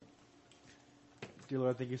Dear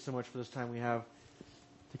Lord, thank you so much for this time we have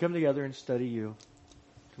to come together and study you,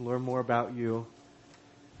 to learn more about you,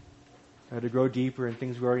 to grow deeper in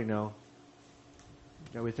things we already know.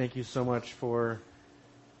 God, we thank you so much for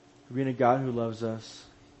being a God who loves us,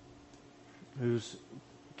 who's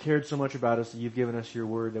cared so much about us that you've given us your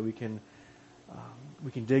word that we can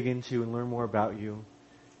dig into and learn more about you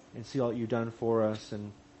and see all that you've done for us,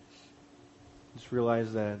 and just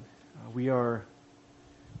realize that we are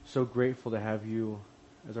so grateful to have you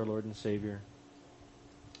as our Lord and Savior.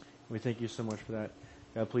 We thank you so much for that.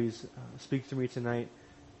 God, please speak to me tonight.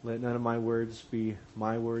 Let none of my words be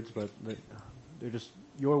my words, but let they're just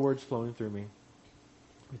your words flowing through me.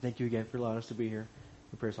 We thank you again for allowing us to be here.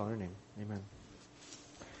 We pray this all in your name. Amen.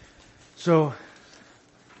 So,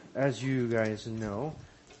 as you guys know,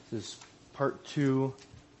 this is part 2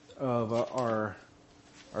 of our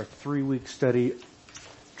 3-week study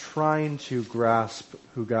trying to grasp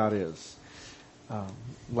who God is.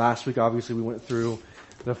 Last week, obviously, we went through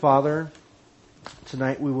the Father.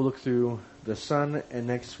 Tonight, we will look through the Son, and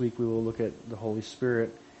next week, we will look at the Holy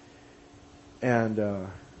Spirit. And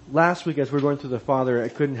last week, as we were going through the Father, I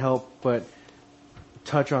couldn't help but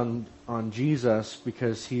touch on Jesus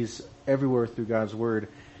because he's everywhere through God's Word.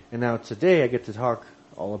 And now today, I get to talk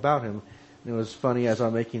all about him. And it was funny, as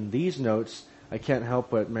I'm making these notes, I can't help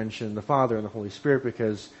but mention the Father and the Holy Spirit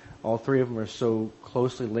because all three of them are so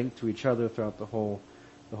closely linked to each other throughout the whole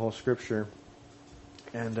Scripture.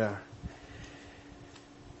 And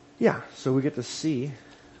so we get to see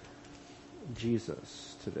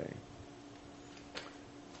Jesus today.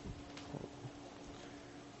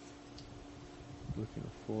 Looking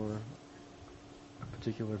for a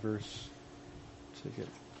particular verse to get.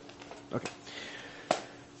 Okay.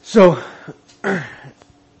 So,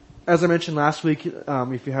 as I mentioned last week,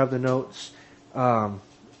 if you have the notes,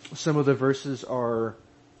 some of the verses are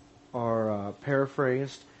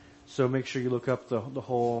paraphrased. So make sure you look up the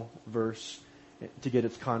whole verse to get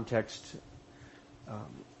its context.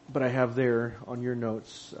 But I have there on your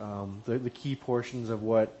notes the key portions of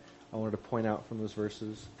what I wanted to point out from those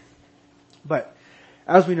verses. But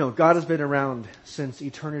as we know, God has been around since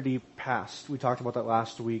eternity past. We talked about that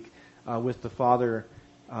last week with the Father,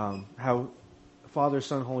 how Father,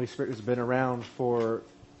 Son, Holy Spirit has been around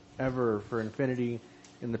forever, for infinity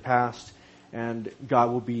in the past, and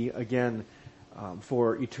God will be again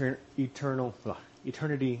for eternity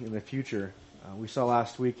in the future. We saw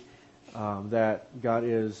last week that God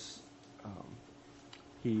is,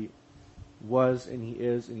 He was and He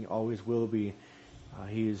is and He always will be.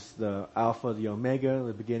 He's the Alpha, the Omega,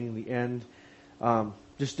 the beginning, the end.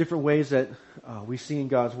 Just different ways that we see in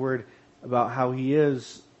God's Word about how He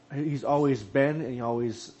is. He's always been and He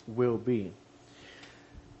always will be.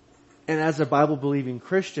 And as a Bible-believing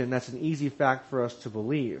Christian, that's an easy fact for us to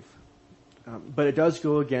believe. But it does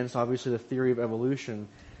go against, obviously, the theory of evolution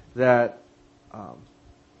that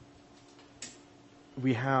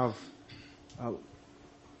we have...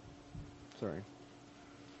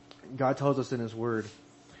 God tells us in His Word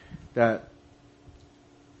that...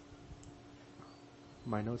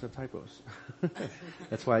 My notes have typos.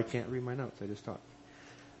 That's why I can't read my notes. I just talk.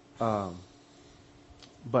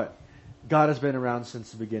 But God has been around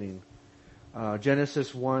since the beginning.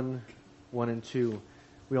 Genesis 1 and 2.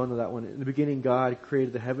 We all know that one. In the beginning, God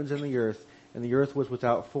created the heavens and the earth was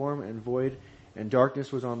without form and void, and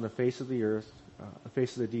darkness was on the face of the earth, the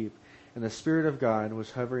face of the deep. And the Spirit of God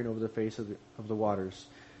was hovering over the face of the waters.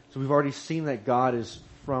 So we've already seen that God is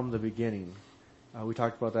from the beginning. We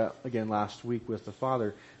talked about that again last week with the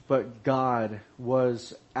Father. But God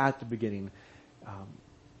was at the beginning.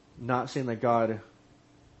 Not saying that God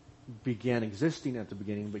began existing at the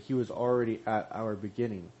beginning, but He was already at our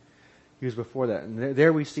beginning. He was before that. And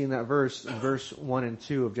there we see in that verse, in verse 1 and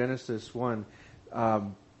 2 of Genesis 1,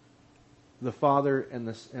 the Father and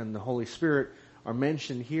the Holy Spirit are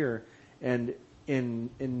mentioned here. And in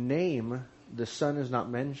name, the Son is not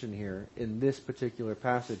mentioned here in this particular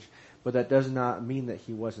passage, but that does not mean that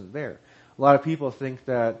He wasn't there. A lot of people think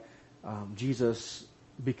that Jesus,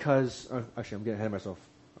 because... actually, I'm getting ahead of myself.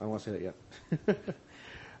 I don't want to say that yet.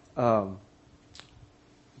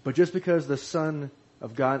 But just because the Son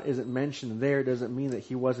of God isn't mentioned there doesn't mean that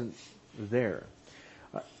He wasn't there.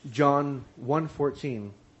 John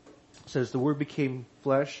 1:14 says, "The Word became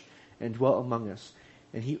flesh and dwelt among us,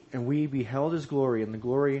 and we beheld His glory, and the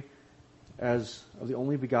glory as of the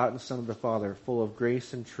only begotten Son of the Father, full of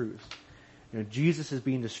grace and truth." Jesus is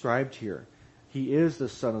being described here. He is the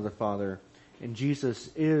Son of the Father, and Jesus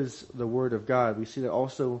is the Word of God. We see that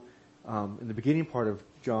also in the beginning part of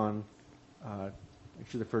John,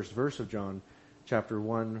 actually the first verse of John, chapter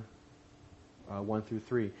 1, 1 through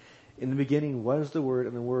 3. In the beginning was the Word,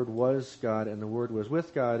 and the Word was God, and the Word was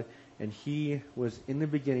with God, and He was in the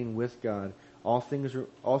beginning with God. All things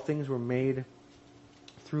were made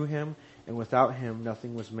through Him, and without Him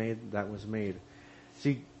nothing was made that was made.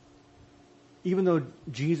 See, even though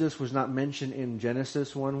Jesus was not mentioned in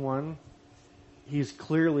Genesis 1:1, He's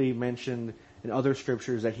clearly mentioned in other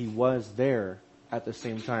scriptures that He was there at the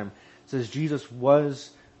same time. It says Jesus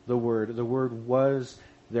was the Word. The Word was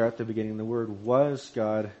there at the beginning. The Word was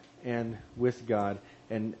God and with God.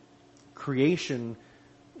 And creation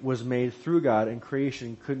was made through God, and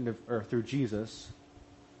creation couldn't have, or through Jesus,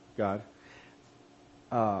 God.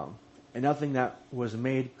 And nothing that was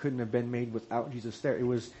made couldn't have been made without Jesus there. It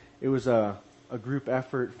was a group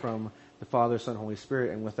effort from the Father, Son, Holy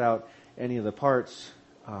Spirit, and without any of the parts,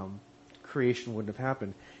 creation wouldn't have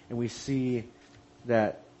happened. And we see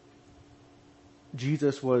that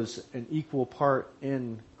Jesus was an equal part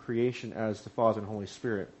in creation as the Father and Holy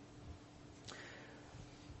Spirit.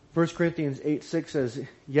 1 Corinthians 8:6 says,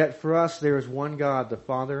 "Yet for us there is one God, the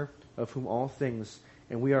Father, of whom all things,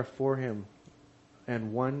 and we are for Him,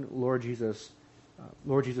 and one Lord Jesus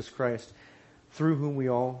Christ, through whom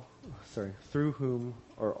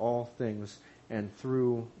are all things, and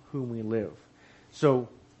through whom we live." So,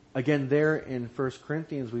 again, there in 1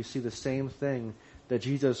 Corinthians, we see the same thing, that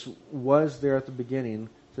Jesus was there at the beginning.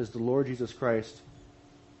 It says the Lord Jesus Christ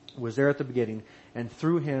was there at the beginning, and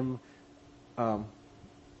through Him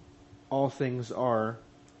all things are,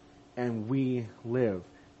 and we live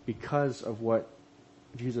because of what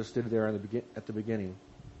Jesus did there at the beginning.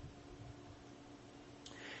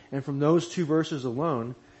 And from those two verses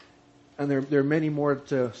alone, and there are many more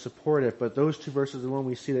to support it, but those two verses alone,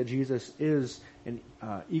 we see that Jesus is an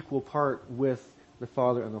equal part with the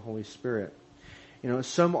Father and the Holy Spirit.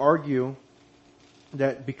 Some argue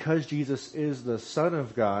that because Jesus is the Son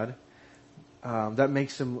of God, that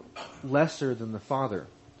makes Him lesser than the Father.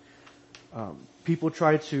 People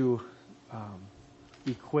try to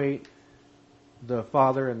equate the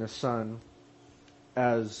Father and the Son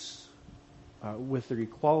as with their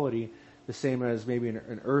equality, the same as maybe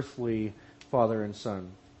an earthly father and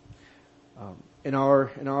son. In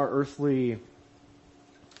our earthly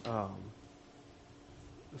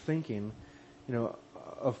thinking,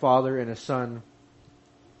 a father and a son,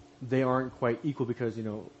 they aren't quite equal because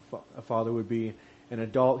a father would be an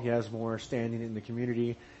adult. He has more standing in the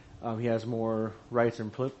community. He has more rights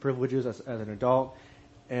and privileges as an adult.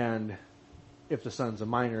 And if the son's a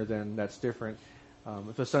minor, then that's different.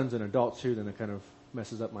 If the son's an adult too, then it kind of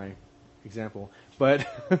messes up my example. But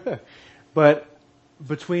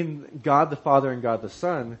between God the Father and God the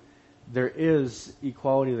Son, there is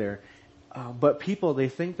equality there. But people, they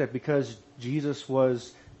think that because Jesus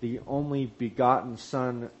was the only begotten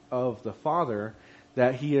Son of the Father,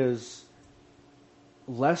 that He is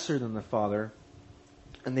lesser than the Father,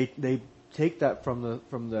 and they take that from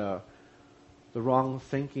the wrong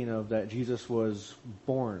thinking of that Jesus was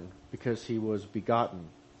born because He was begotten.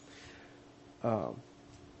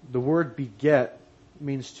 The word beget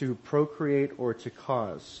means to procreate or to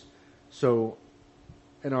cause. So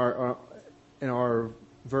in our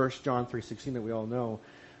verse, John 3:16, that we all know,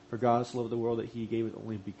 for God so loved the world that He gave His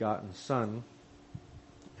only begotten Son,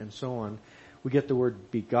 and so on, we get the word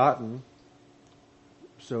begotten.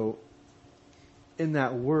 So in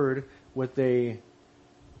that word, what they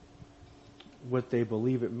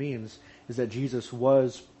believe it means is that Jesus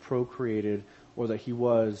was procreated or that He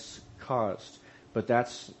was caused. But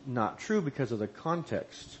that's not true because of the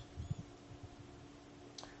context.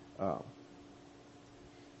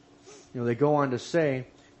 They go on to say,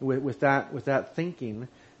 with that thinking,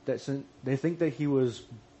 that they think that He was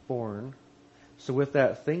born. So with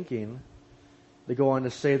that thinking, they go on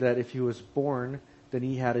to say that if He was born, then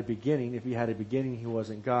He had a beginning. If He had a beginning, He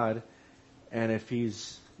wasn't God. And if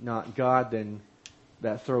He's not God, then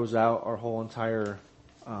that throws out our whole entire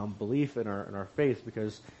belief in our faith,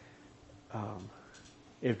 because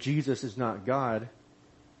if Jesus is not God,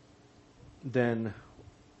 then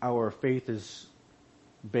our faith is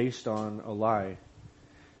based on a lie.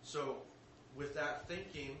 So with that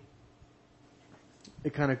thinking,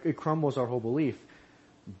 it crumbles our whole belief.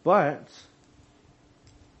 But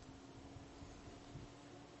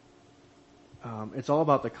it's all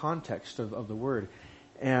about the context of the word.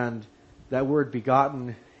 And that word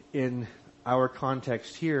begotten in our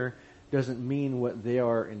context here doesn't mean what they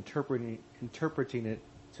are interpreting it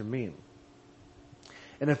to mean.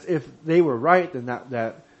 And if they were right, then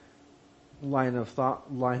that line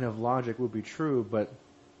of logic would be true, but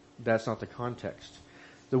that's not the context.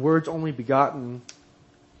 The words "only begotten"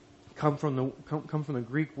 come from the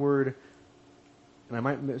Greek word and I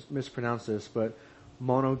might mispronounce this, but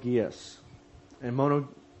monogeous. And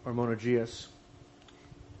monogeous,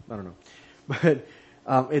 I don't know. But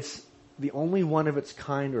it's the only one of its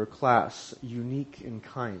kind or class, unique in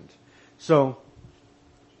kind. So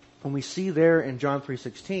when we see there in John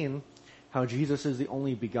 3:16 how Jesus is the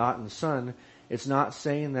only begotten Son, it's not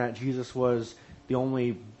saying that Jesus was the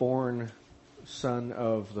only born Son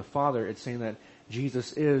of the Father. It's saying that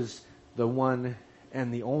Jesus is the one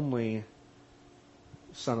and the only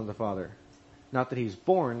Son of the Father. Not that he's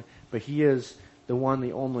born, but he is the one,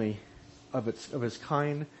 the only of his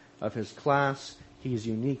kind, of his class. He's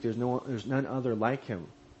unique. There's none other like him.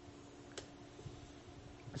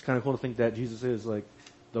 It's kind of cool to think that Jesus is like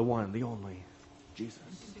the one, the only Jesus.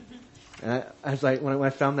 And when I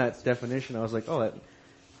found that definition, I was like, oh, that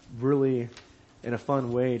really, in a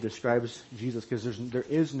fun way, describes Jesus, because there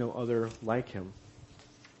is no other like him.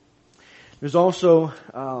 There's also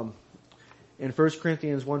in 1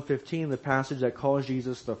 Corinthians 1:15 the passage that calls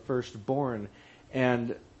Jesus the firstborn,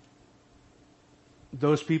 and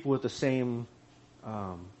those people with the same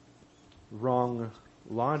wrong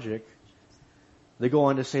logic, they go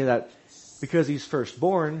on to say that because he's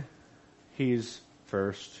firstborn, he's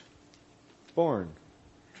firstborn.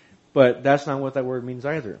 But that's not what that word means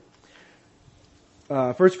either.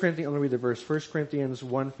 1 Corinthians, I'm going to read the verse. 1 Corinthians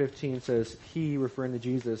 1:15 says, he, referring to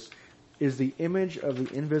Jesus, is the image of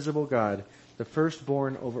the invisible God, the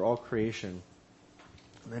firstborn over all creation.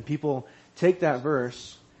 And then people take that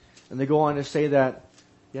verse and they go on to say that,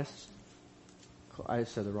 yes, I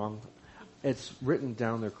said the wrong, it's written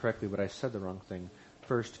down there correctly, but I said the wrong thing.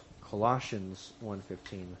 First Colossians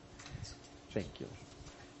 1:15. Thank you.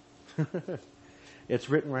 It's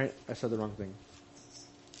written right. I said the wrong thing.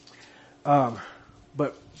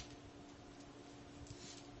 But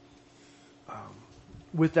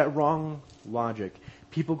with that wrong logic,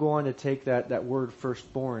 people go on to take that word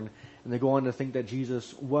firstborn, and they go on to think that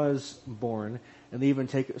Jesus was born, and they even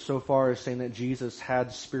take it so far as saying that Jesus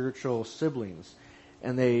had spiritual siblings.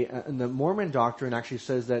 And the Mormon doctrine actually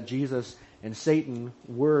says that Jesus and Satan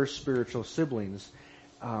were spiritual siblings.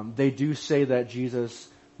 They do say that Jesus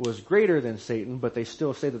was greater than Satan, but they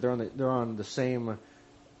still say that they're on the same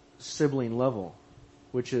sibling level,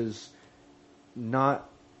 which is not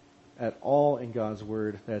at all in God's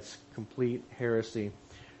word. That's complete heresy.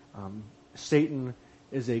 Satan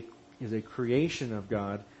is a creation of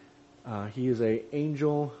God. He is an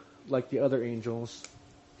angel like the other angels,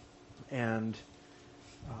 and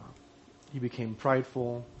he became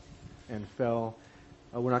prideful and fell.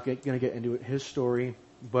 We're not going to get into his story,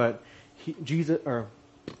 but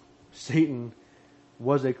Satan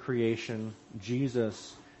was a creation.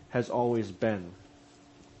 Jesus has always been.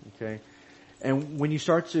 Okay? And when you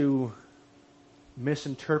start to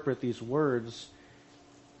misinterpret these words,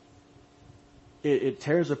 it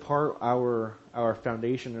tears apart our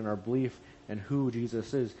foundation and our belief and who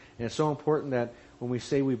Jesus is. And it's so important that when we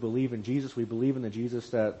say we believe in Jesus, we believe in the Jesus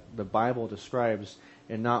that the Bible describes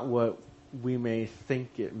and not what we may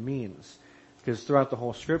think it means. Because throughout the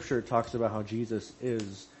whole Scripture, it talks about how Jesus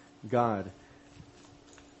is God.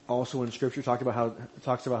 Also in Scripture, it talks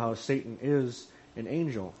about how Satan is an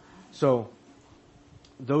angel. So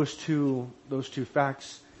those two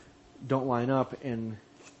facts don't line up in,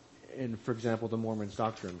 for example, the Mormons'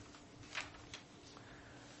 doctrine.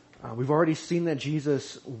 We've already seen that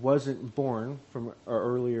Jesus wasn't born from our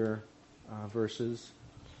earlier verses.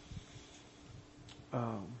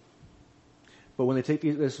 But when they take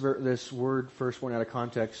this word firstborn out of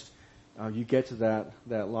context, you get to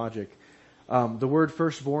that logic. The word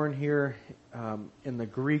firstborn here in the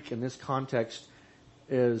Greek in this context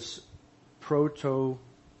is I'm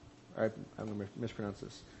going to mispronounce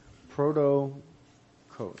this. Prototokos.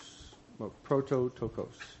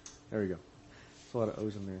 There we go. There's a lot of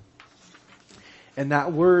O's in there. And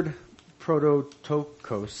that word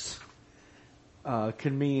prototokos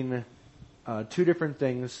can mean two different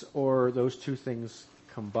things, or those two things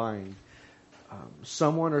combined.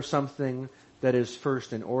 Someone or something that is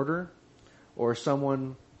first in order, or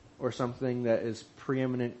someone or something that is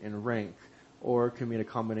preeminent in rank, or it can mean a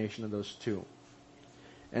combination of those two.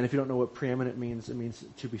 And if you don't know what preeminent means, it means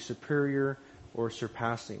to be superior or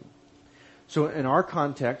surpassing. So in our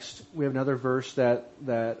context, we have another verse that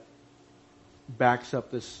backs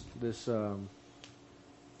up this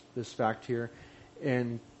fact here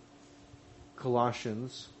in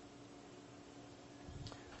Colossians.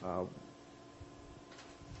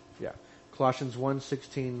 Colossians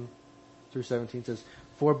 1:16 through 17 says,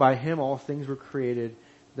 "For by him all things were created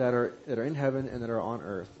that are in heaven and that are on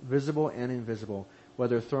earth, visible and invisible,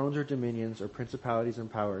 whether thrones or dominions or principalities and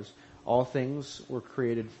powers. All things were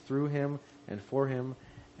created through him and for him,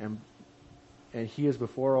 and he is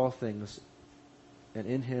before all things, and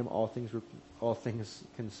in him all things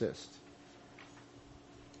consist.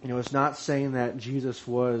 It's not saying that Jesus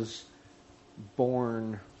was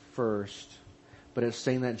born first, but it's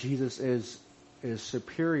saying that Jesus is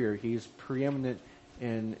superior. He's preeminent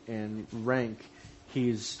in rank.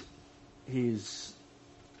 He's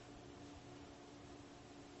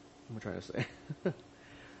what am I trying to say?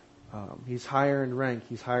 He's higher in rank.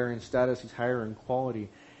 He's higher in status. He's higher in quality.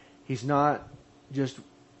 He's not just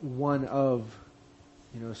one of,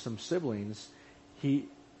 some siblings. He's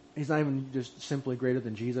not even just simply greater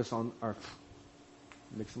than Jesus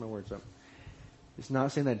mixing my words up. It's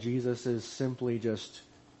not saying that Jesus is simply just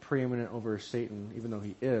preeminent over Satan, even though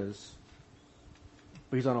he is.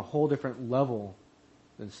 But he's on a whole different level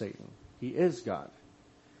than Satan. He is God.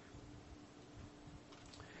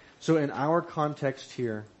 So in our context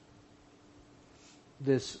here,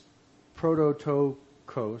 this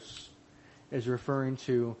prototokos is referring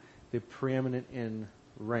to the preeminent in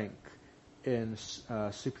rank, in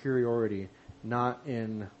superiority, not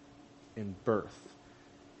in birth.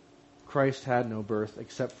 Christ had no birth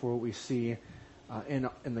except for what we see in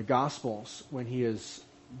the Gospels when he is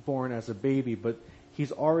born as a baby, but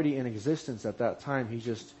he's already in existence at that time.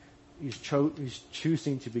 He's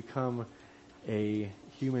choosing to become a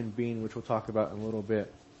human being, which we'll talk about in a little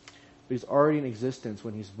bit. But he's already in existence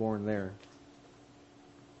when he's born there.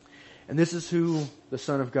 And this is who the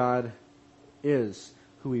Son of God is,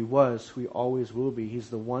 who he was, who he always will be. He's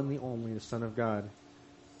the one, the only, the Son of God.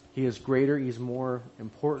 He is greater, he's more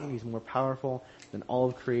important, he's more powerful than all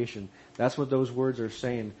of creation. That's what those words are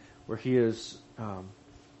saying, where he's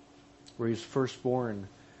firstborn,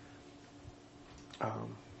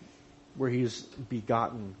 where he's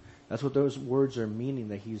begotten. That's what those words are meaning,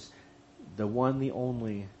 that he's the one, the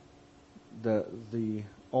only, the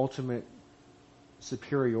ultimate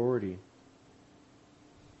superiority.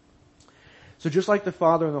 So just like the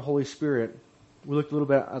Father and the Holy Spirit, we looked a little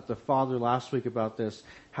bit at the Father last week about this,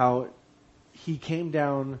 how he came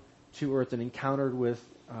down to earth and encountered with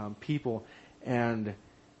people, and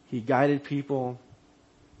he guided people.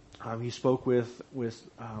 He spoke with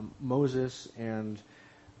Moses and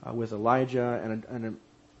with Elijah and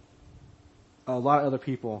a lot of other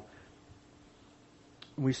people.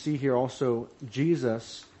 We see here also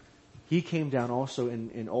Jesus. He came down also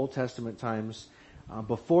in Old Testament times,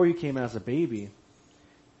 before he came as a baby,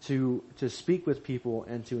 to speak with people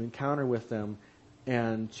and to encounter with them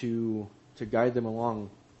and to guide them along.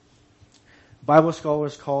 Bible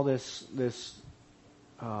scholars call this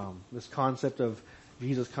concept of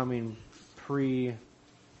Jesus coming pre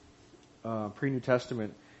New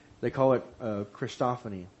Testament. They call it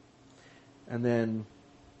Christophany. And then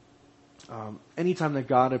anytime that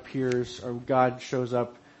God appears or God shows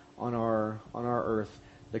up on our earth,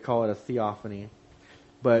 they call it a theophany.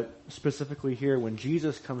 But specifically here, when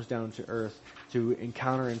Jesus comes down to earth to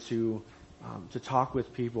encounter and to talk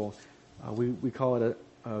with people, we call it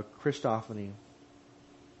a Christophany.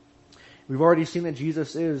 We've already seen that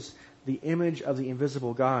Jesus is the image of the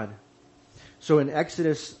invisible God. So in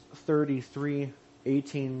Exodus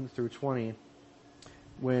 33:18 through 20,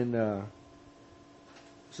 when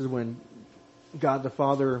God the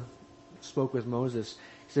Father spoke with Moses,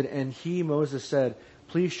 he said, "And Moses said,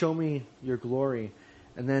 'Please show me your glory.'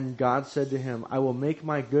 And then God said to him, 'I will make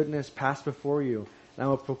my goodness pass before you, and I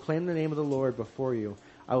will proclaim the name of the Lord before you.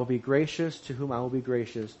 I will be gracious to whom I will be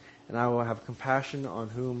gracious, and I will have compassion on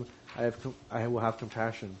whom I will have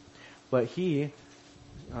compassion.' But he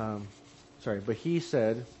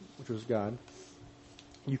said," which was God,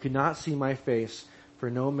 "You cannot see my face, for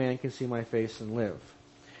no man can see my face and live."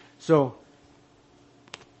 So,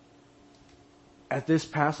 at this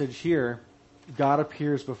passage here, God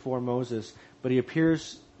appears before Moses, but he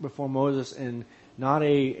appears before Moses in not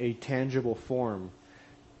a tangible form.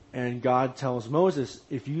 And God tells Moses,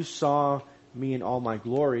 if you saw me in all my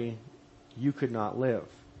glory, you could not live.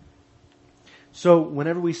 So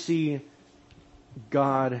whenever we see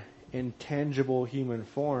God in tangible human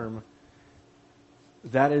form,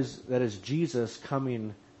 that is Jesus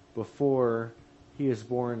coming before he is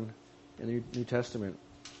born in the New Testament.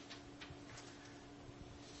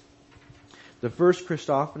 The first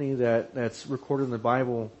Christophany that's recorded in the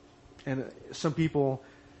Bible, and some people,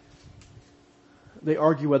 they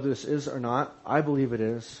argue whether this is or not. I believe it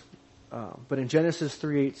is. But in Genesis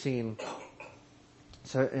 3:18,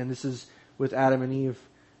 and this is with Adam and Eve,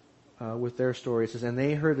 with their story, it says, "And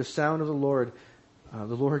they heard the sound of the Lord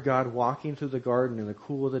God walking through the garden in the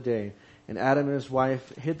cool of the day. And Adam and his wife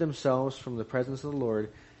hid themselves from the presence of the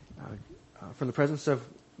Lord, from the presence of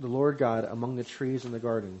the Lord God among the trees in the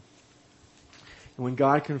garden. And when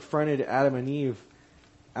God confronted Adam and Eve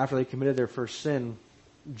after they committed their first sin,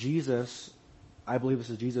 Jesus, I believe this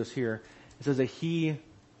is Jesus here, it says that he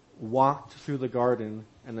walked through the garden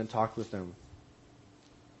and then talked with them.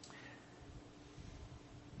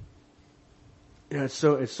 Yeah, it's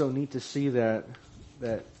so neat to see that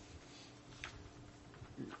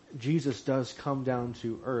Jesus does come down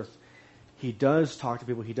to earth. He does talk to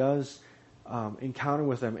people. He does encounter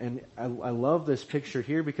with them. And I love this picture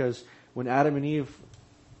here because when Adam and Eve,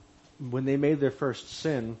 when they made their first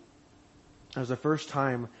sin, it was the first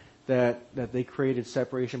time that they created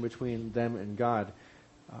separation between them and God.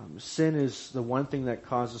 Sin is the one thing that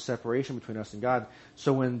causes separation between us and God.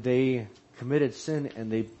 So when they committed sin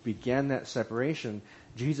and they began that separation,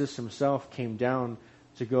 Jesus himself came down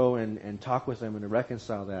to go and talk with them and to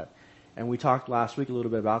reconcile that. And we talked last week a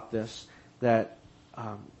little bit about this, that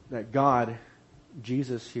God,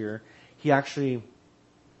 Jesus here, he actually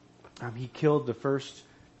he killed the first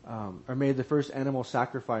or made the first animal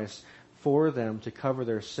sacrifice for them to cover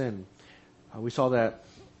their sin. We saw that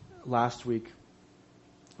last week,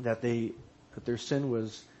 that their sin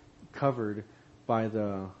was covered by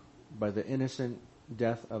the innocent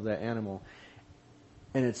death of that animal.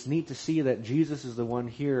 And it's neat to see that Jesus is the one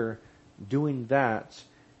here doing that,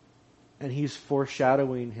 and he's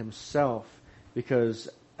foreshadowing himself, because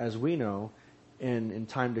as we know, in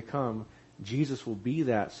time to come, Jesus will be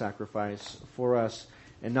that sacrifice for us,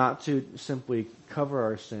 and not to simply cover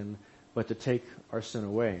our sin, but to take our sin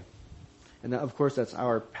away. And that, of course, that's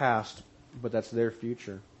our past, but that's their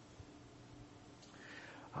future.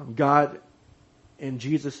 God, in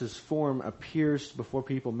Jesus' form, appears before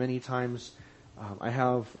people many times. I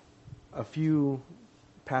have a few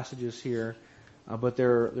passages here, but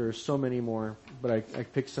there are so many more. But I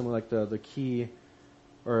picked some of like the key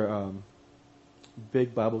or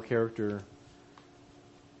big Bible character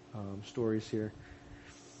stories here.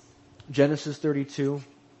 Genesis 32,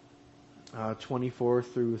 24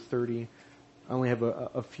 through 30. I only have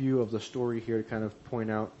a few of the story here to kind of point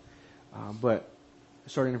out, but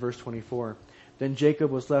starting in verse 24. Then Jacob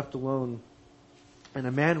was left alone, and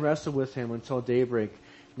a man wrestled with him until daybreak.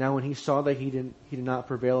 Now when he saw that he did not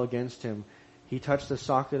prevail against him, he touched the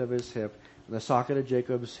socket of his hip, and the socket of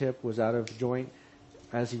Jacob's hip was out of joint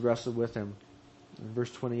as he wrestled with him. In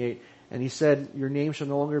verse 28, and he said, your name shall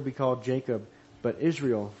no longer be called Jacob, but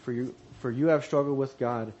Israel, for you have struggled with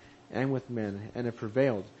God and with men, and have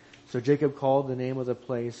prevailed. So Jacob called the name of the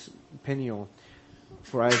place Peniel,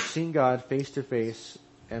 for I have seen God face to face,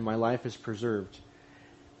 and my life is preserved.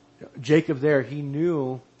 Jacob there, he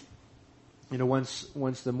knew,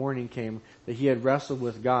 once the morning came, that he had wrestled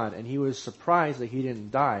with God, and he was surprised that he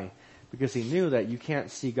didn't die, because he knew that you can't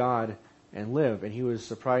see God and live, and he was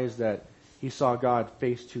surprised that he saw God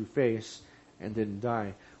face to face and didn't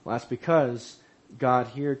die. Well, that's because God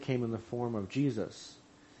here came in the form of Jesus,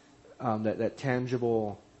 that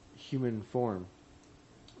tangible human form.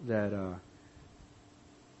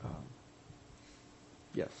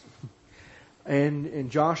 Yes. And in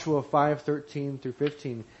Joshua 5:13 through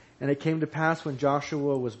 15, and it came to pass when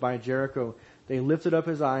Joshua was by Jericho, they lifted up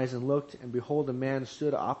his eyes and looked, and behold, a man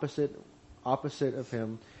stood opposite of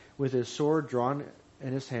him, with his sword drawn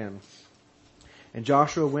in his hand. And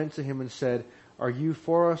Joshua went to him and said, are you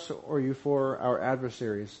for us, or are you for our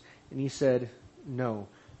adversaries? And he said, no,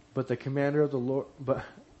 but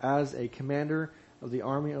as a commander of the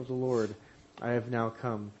army of the Lord, I have now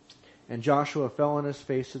come. And Joshua fell on his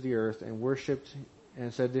face to the earth and worshipped,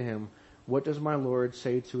 and said to him, what does my Lord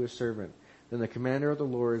say to his servant? Then the commander of the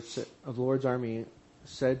Lord's army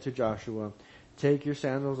said to Joshua, take your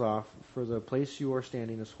sandals off, for the place you are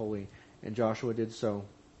standing is holy. And Joshua did so.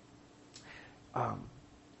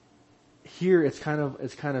 Here it's kind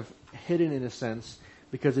of hidden in a sense,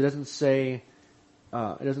 because it doesn't say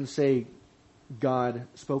God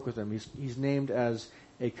spoke with him. He's named as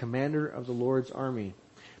a commander of the Lord's army.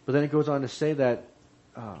 But then it goes on to say that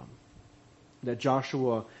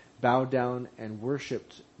Joshua bowed down and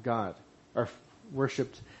worshipped God, or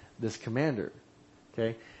worshipped this commander.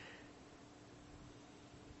 Okay.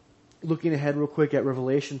 Looking ahead real quick at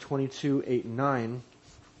Revelation 22:8 and 9,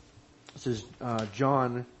 this is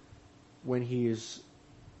John when he is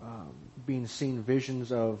being seen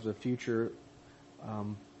visions of the future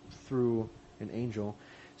through an angel.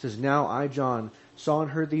 It says, now I, John, saw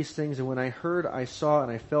and heard these things, and when I heard, I saw,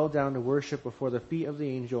 and I fell down to worship before the feet of the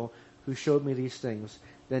angel who showed me these things.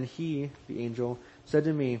 Then he, the angel, said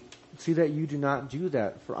to me, see that you do not do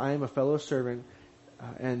that, for I am a fellow servant,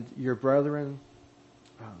 and your brethren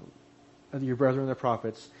the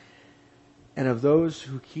prophets, and of those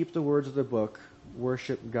who keep the words of the book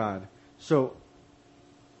worship God. So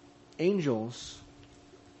angels,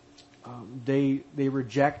 they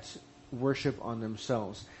reject worship on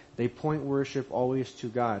themselves. They point worship always to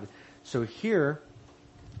God. So here,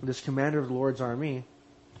 this commander of the Lord's army,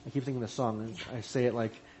 I keep thinking the song, and I say it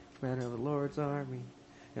like, commander of the Lord's army.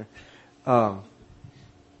 Yeah.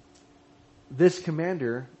 This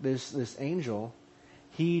commander, this angel,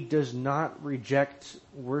 he does not reject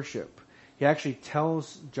worship. He actually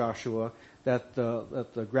tells Joshua that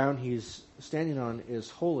the ground he's standing on is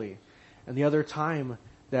holy. And the other time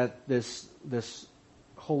that this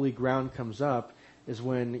holy ground comes up is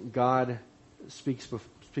when God speaks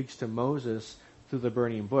to Moses through the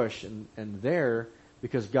burning bush. And there,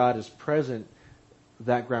 because God is present,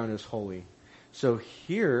 that ground is holy. So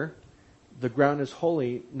here, the ground is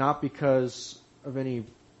holy not because of any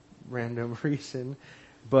random reason,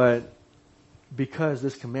 but because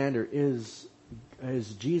this commander is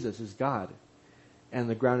Jesus, is God. And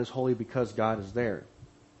the ground is holy because God is there.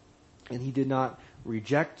 And he did not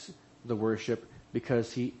reject the worship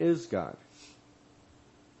because he is God.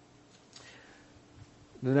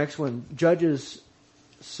 The next one, Judges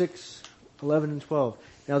 6, 11 and 12.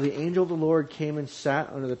 Now the angel of the Lord came and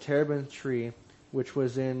sat under the terebinth tree, which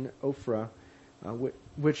was in Ophrah,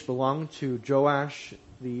 which belonged to Joash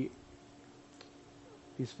these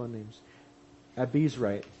fun names,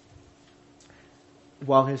 Abizrite,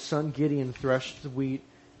 while his son Gideon threshed the wheat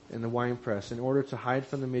in the winepress. In order to hide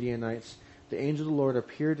from the Midianites, the angel of the Lord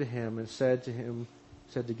appeared to him and said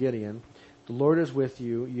to Gideon, "The Lord is with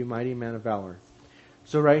you, you mighty man of valor."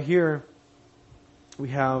 So right here, we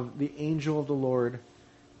have the angel of the Lord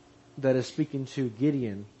that is speaking to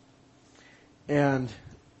Gideon. And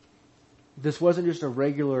this wasn't just a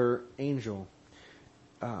regular angel.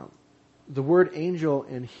 The word angel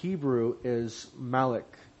in Hebrew is malach,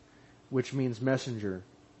 which means messenger.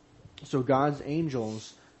 So God's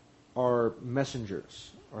angels are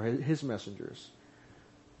messengers, or his messengers.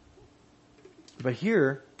 But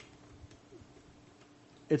here,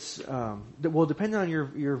 it's, depending on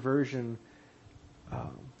your version,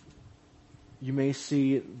 you may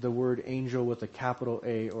see the word angel with a capital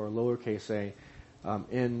A or a lowercase a.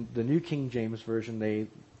 In the New King James Version,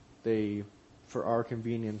 they, for our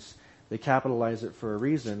convenience, they capitalize it for a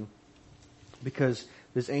reason, because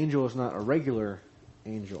this angel is not a regular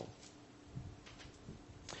angel.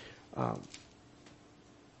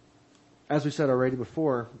 As we said already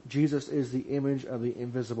before, Jesus is the image of the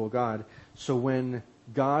invisible God. So when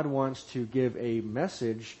God wants to give a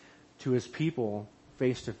message to his people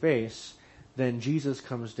face to face, then Jesus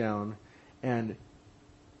comes down, and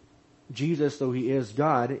Jesus, though he is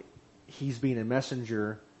God, he's being a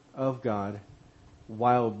messenger of God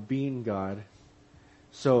while being God.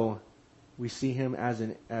 So we see him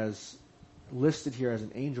as listed here as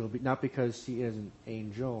an angel, but not because he is an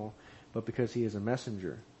angel, but because he is a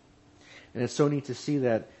messenger. And it's so neat to see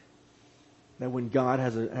that when God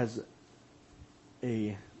has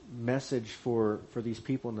a message for these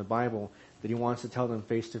people in the Bible that he wants to tell them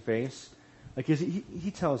face to face. Like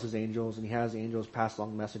he tells his angels, and he has angels pass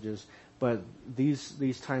along messages, but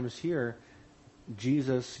these times here,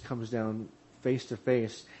 Jesus comes down face to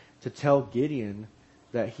face to tell Gideon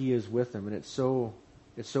that he is with him, and it's so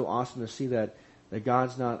awesome to see that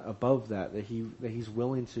God's not above that he's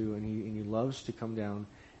willing to, and he loves to come down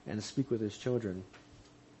and speak with his children.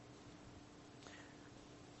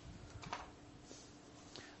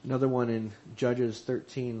 Another one in Judges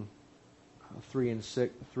 13, 3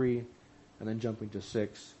 and then jumping to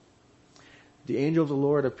 6. The angel of the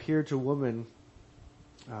Lord appeared to a woman,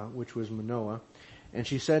 which was Manoah, and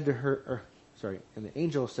she said to her, and the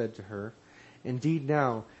angel said to her, "Indeed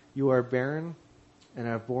now you are barren and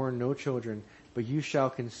have borne no children, but you shall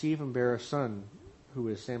conceive and bear a son, who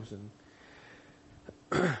is Samson."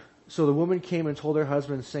 So the woman came and told her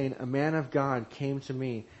husband, saying, "A man of God came to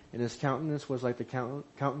me, and his countenance was like the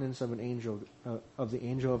countenance of an angel, of the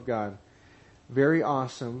angel of God. Very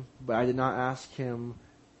awesome, but I did not ask him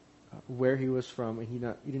where he was from, and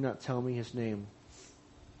he did not tell me his name."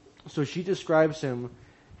 So she describes him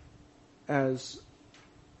as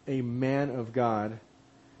a man of God.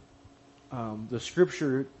 The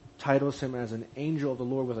scripture titles him as an angel of the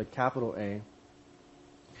Lord with a capital A.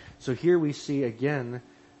 So here we see again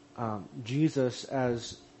Jesus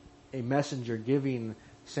as a messenger giving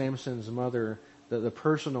Samson's mother the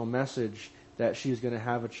personal message that she's going to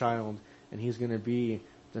have a child, and he's going to be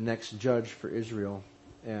the next judge for Israel.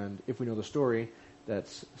 And if we know the story,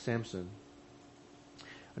 that's Samson.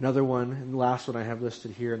 Another one, and the last one I have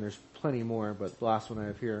listed here, and there's plenty more, but the last one I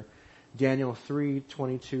have here, Daniel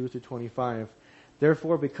 3:22 through 25.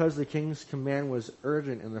 Therefore, because the king's command was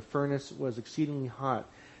urgent and the furnace was exceedingly hot,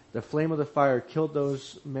 the flame of the fire killed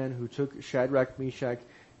those men who took Shadrach, Meshach,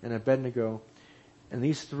 and Abednego. And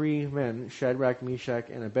these three men, Shadrach, Meshach,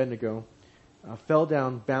 and Abednego, fell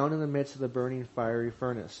down, bound in the midst of the burning fiery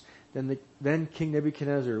furnace. Then King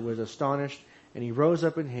Nebuchadnezzar was astonished, and he rose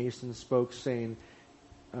up in haste and spoke, saying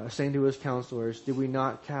to his counselors, "Did we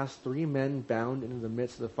not cast 3 men bound into the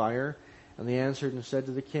midst of the fire?" And they answered and said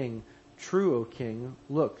to the king, "True, O king.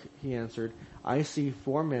 Look," he answered, "I see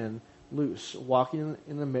 4 men loose, walking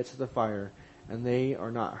in the midst of the fire, and they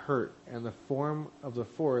are not hurt, and the form of the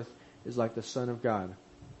 4th is like the Son of God."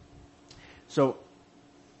 So,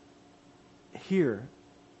 here,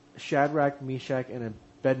 Shadrach, Meshach, and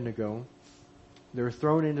Abednego, they're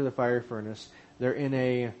thrown into the fire furnace. They're in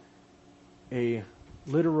a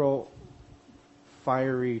literal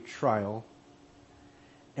fiery trial,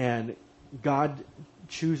 and God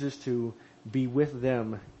chooses to be with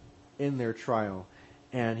them in their trial,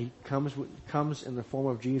 and he comes in the form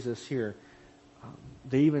of Jesus here.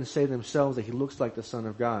 They even say themselves that he looks like the Son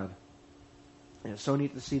of God. And it's so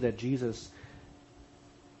neat to see that Jesus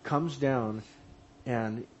comes down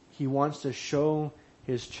and he wants to show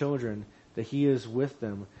his children that he is with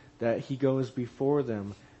them, that he goes before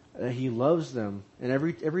them, that he loves them. And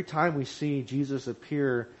every time we see Jesus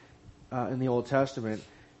appear in the Old Testament,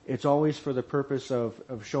 it's always for the purpose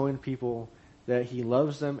of showing people that he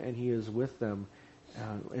loves them and he is with them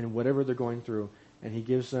in whatever they're going through. And he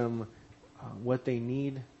gives them what they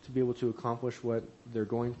need to be able to accomplish what they're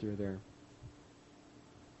going through there.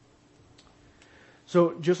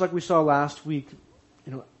 So just like we saw last week,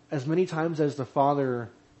 as many times as the Father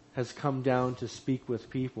has come down to speak with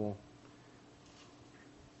people,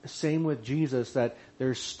 same with Jesus, that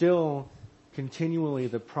there's still continually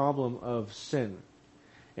the problem of sin.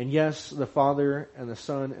 And yes, the Father and the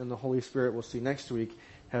Son and the Holy Spirit, we'll see next week,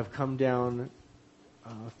 have come down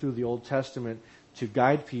through the Old Testament to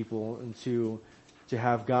guide people and to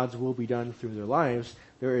have God's will be done through their lives.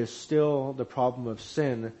 There is still the problem of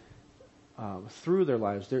sin through their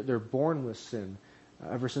lives. They're born with sin.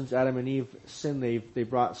 Ever since Adam and Eve sinned, they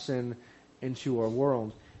brought sin into our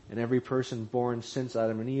world. And every person born since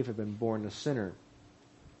Adam and Eve have been born a sinner.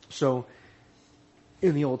 So,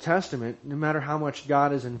 in the Old Testament, no matter how much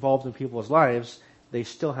God is involved in people's lives, they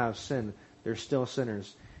still have sin. They're still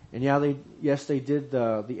sinners. And they did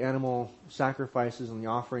the animal sacrifices and the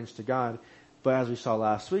offerings to God, but as we saw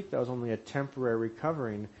last week, that was only a temporary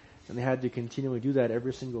covering, and they had to continually do that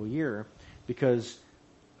every single year because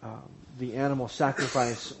the animal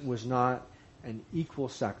sacrifice was not an equal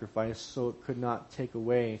sacrifice, so it could not take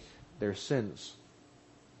away their sins.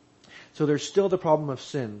 So there's still the problem of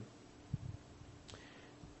sin.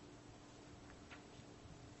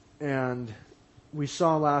 And we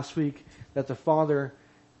saw last week that the Father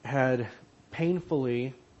had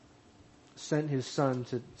painfully sent his Son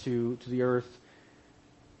to the earth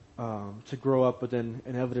to grow up, but then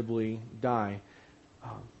inevitably die.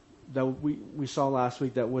 That we saw last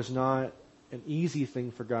week that was not an easy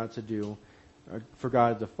thing for God to do, or for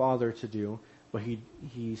God the Father to do, but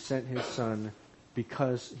he sent his Son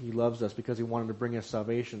because he loves us, because he wanted to bring us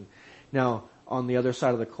salvation. Now, on the other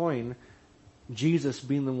side of the coin, Jesus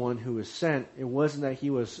being the one who was sent, it wasn't that he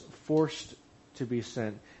was forced to be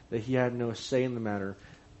sent, that he had no say in the matter.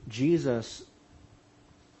 Jesus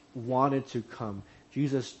wanted to come.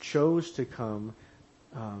 Jesus chose to come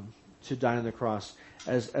to die on the cross.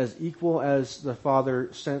 As equal as the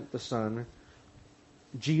Father sent the Son,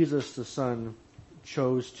 Jesus the Son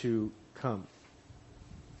chose to come.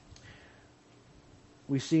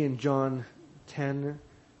 We see in John 10,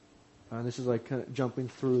 this is like kind of jumping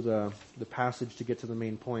through the passage to get to the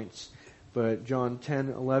main points, but John 10,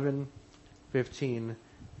 11, 15,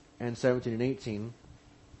 and 17 and 18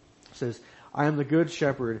 says, "I am the good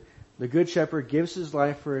shepherd. The good shepherd gives his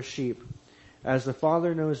life for his sheep. As the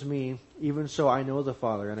Father knows me, even so I know the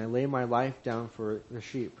Father, and I lay my life down for the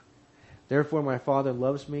sheep. Therefore my Father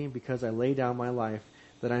loves me, because I lay down my life,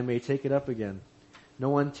 that I may take it up again. No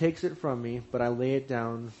one takes it from me, but I lay it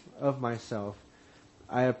down of myself.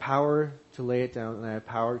 I have power to lay it down, and I have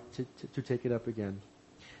power to take it up again.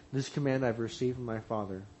 This command I've received from my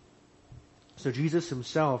Father." So Jesus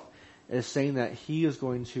himself is saying that he is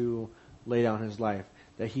going to lay down his life,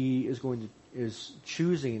 that he is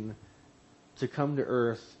choosing to come to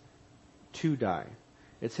earth to die.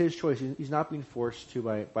 It's his choice. He's not being forced to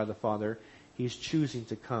by the Father. He's choosing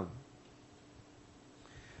to come.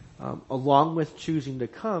 Along with choosing to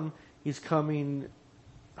come, he's coming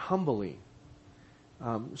humbly.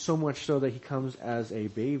 So much so that he comes as a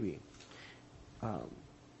baby.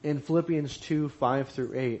 In Philippians 2, 5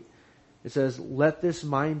 through 8, It says, "Let this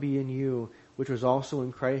mind be in you, which was also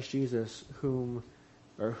in Christ Jesus, who,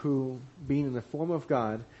 being in the form of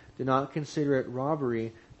God, did not consider it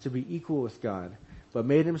robbery to be equal with God, but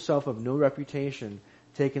made himself of no reputation,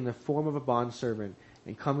 taking the form of a bondservant,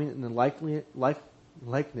 and coming in the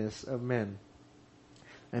likeness of men.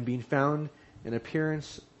 And being found in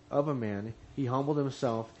appearance of a man, he humbled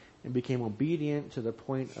himself and became obedient to the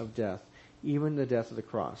point of death, even the death of the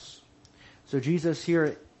cross." So Jesus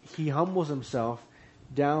here, he humbles himself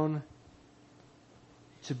down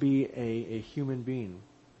to be a human being.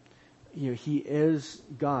 He is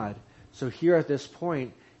God. So here at this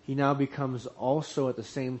point, he now becomes also at the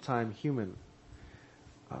same time human.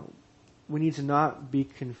 We need to not be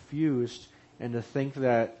confused and to think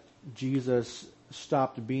that Jesus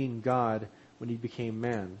stopped being God when he became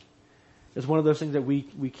man. It's one of those things that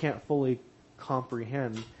we can't fully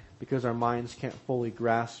comprehend because our minds can't fully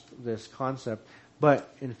grasp this concept.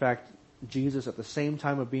 But, in fact, Jesus, at the same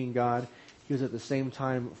time of being God, he was at the same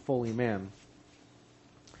time fully man.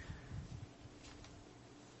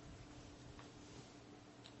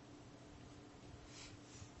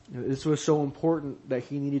 This was so important that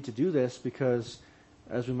he needed to do this because,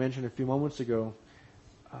 as we mentioned a few moments ago,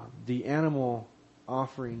 the animal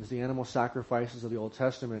offerings, the animal sacrifices of the Old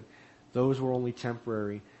Testament, those were only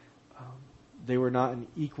temporary. They were not an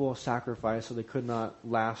equal sacrifice, so they could not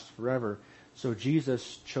last forever. So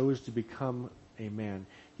Jesus chose to become a man.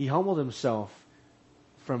 He humbled himself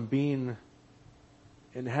from being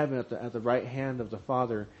in heaven at the right hand of the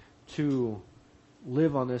Father to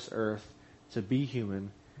live on this earth, to be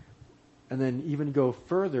human, and then even go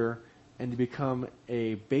further and to become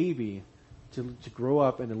a baby, to grow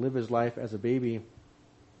up and to live his life as a baby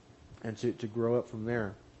and to grow up from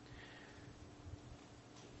there.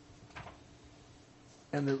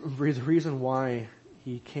 And the reason why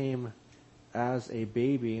he came as a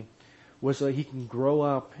baby was so that he can grow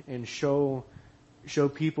up and show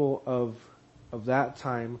people of that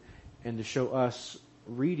time and to show us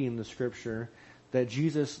reading the scripture that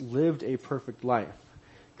Jesus lived a perfect life.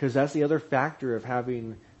 Because that's the other factor of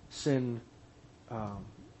having sin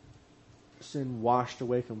washed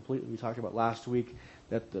away completely. We talked about last week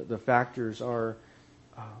that the factors are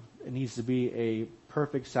it needs to be a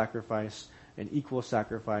perfect sacrifice, an equal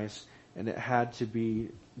sacrifice, and it had to be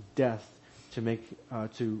death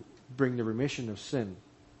to bring the remission of sin.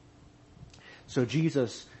 So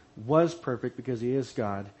Jesus was perfect because he is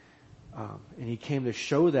God, and he came to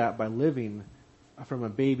show that by living from a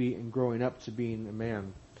baby and growing up to being a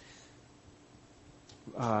man.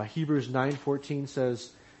 Hebrews 9:14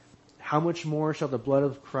 says, "How much more shall the blood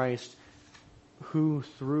of Christ, who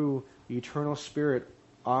through the eternal Spirit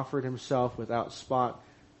offered himself without spot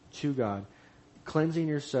to God, cleansing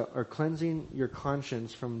your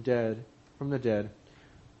conscience from the dead,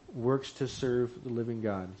 works to serve the living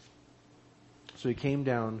God." So he came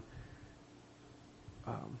down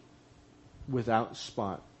without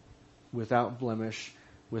spot, without blemish,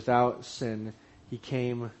 without sin. He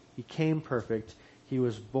came perfect. He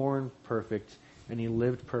was born perfect, and he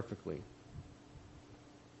lived perfectly.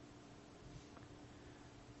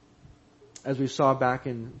 As we saw back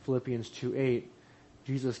in Philippians 2:8,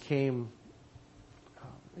 Jesus came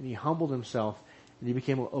and he humbled himself, and he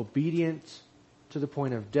became obedient to the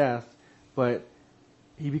point of death, but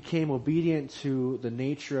he became obedient to the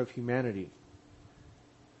nature of humanity,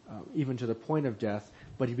 even to the point of death,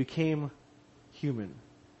 but he became human.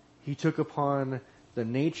 He took upon the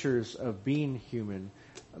natures of being human,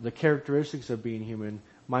 the characteristics of being human,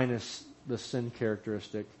 minus the sin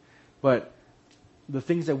characteristic. But the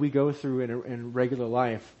things that we go through in regular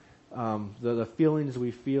life, the feelings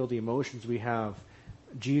we feel, the emotions we have,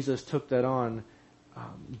 Jesus took that on,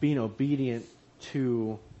 being obedient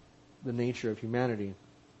to the nature of humanity.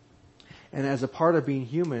 And as a part of being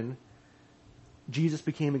human, Jesus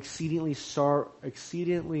became exceedingly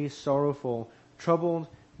sorrowful, troubled,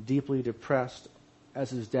 deeply depressed as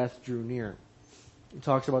his death drew near. He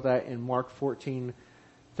talks about that in Mark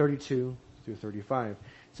 14:32 through 35. It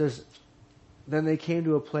says, "Then they came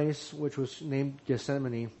to a place which was named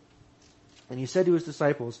Gethsemane, and he said to his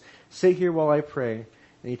disciples, 'Sit here while I pray.'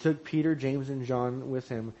 And he took Peter, James, and John with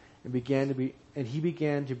him, and he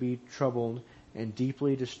began to be troubled and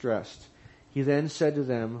deeply distressed. He then said to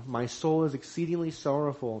them, 'My soul is exceedingly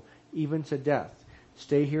sorrowful, even to death.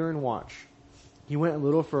 Stay here and watch.' He went a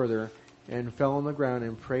little further and fell on the ground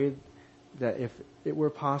and prayed that if it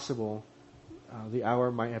were possible, the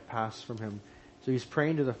hour might have passed from him." So he's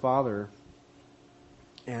praying to the Father,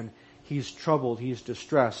 and he's troubled, he's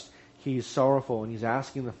distressed, he's sorrowful, and he's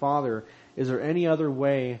asking the Father, is there any other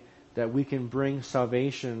way that we can bring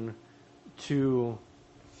salvation to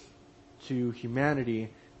to humanity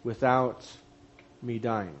without me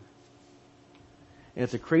dying. And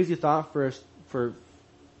it's a crazy thought for us to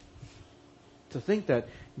think that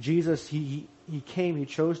Jesus, he came, he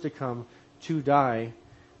chose to come to die,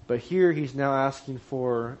 but here he's now asking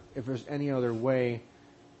for if there's any other way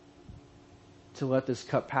to let this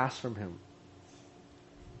cup pass from him.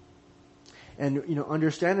 And,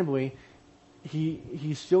 understandably,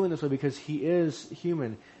 he's feeling this way because he is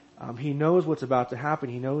human. He knows what's about to happen.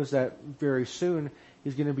 He knows that very soon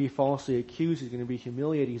he's going to be falsely accused. He's going to be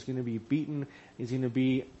humiliated. He's going to be beaten. He's going to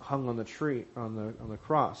be hung on the tree, on the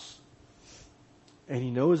cross. And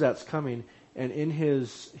he knows that's coming. And in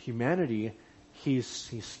his humanity,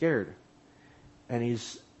 he's scared. And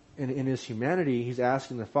in his humanity, he's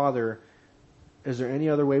asking the Father, is there any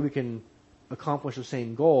other way we can accomplish the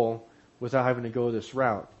same goal without having to go this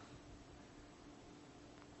route?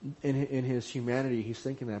 In his humanity, he's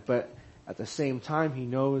thinking that. But at the same time, he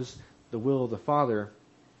knows the will of the Father.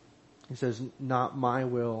 He says, not my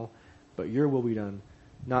will, but your will be done.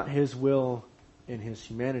 Not his will in his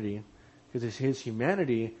humanity. Because it's his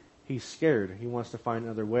humanity, he's scared. He wants to find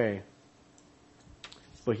another way.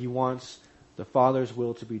 But he wants the Father's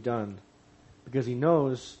will to be done. Because he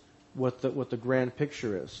knows what the grand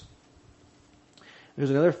picture is. There's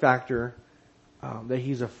another factor that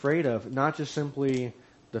he's afraid of, not just simply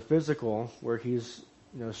the physical, where he's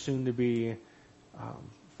soon to be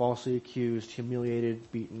falsely accused, humiliated,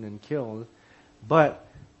 beaten, and killed, but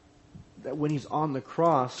that when he's on the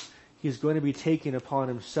cross, he's going to be taking upon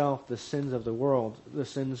himself the sins of the world, the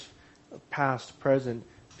sins of past, present,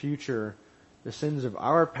 future, the sins of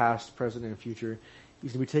our past, present, and future.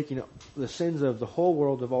 He's going to be taking the sins of the whole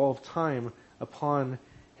world, of all of time, upon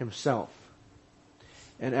himself.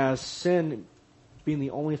 And as sin being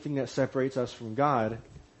the only thing that separates us from God,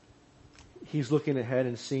 he's looking ahead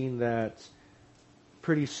and seeing that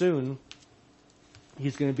pretty soon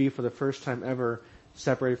he's going to be, for the first time ever,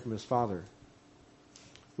 separated from his Father.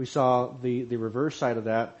 We saw the reverse side of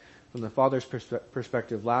that from the Father's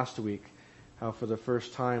perspective last week, how for the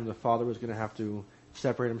first time the Father was going to have to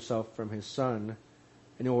separate himself from his Son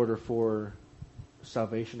in order for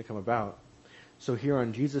salvation to come about. So here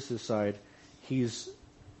on Jesus' side, he's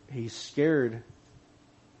scared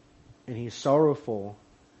and he's sorrowful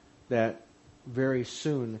that very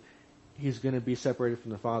soon he's going to be separated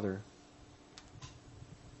from the Father.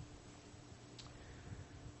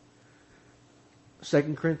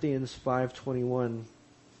 Second Corinthians 5:21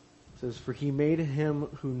 says, "For he made him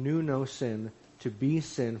who knew no sin to be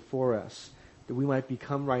sin for us, that we might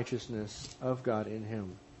become righteousness of God in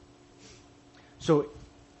him." So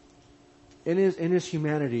in his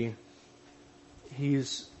humanity,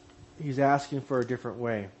 he's asking for a different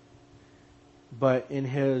way. But in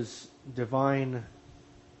his divine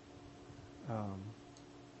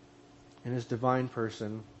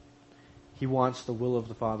person, he wants the will of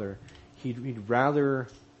the Father. He'd rather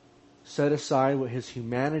set aside what his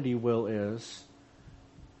humanity will is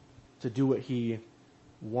to do what he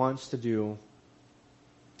wants to do,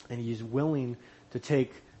 and he's willing to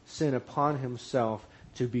take sin upon himself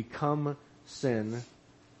to become sin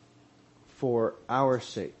for our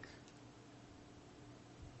sake.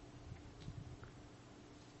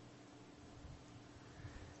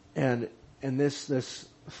 And this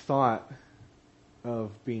thought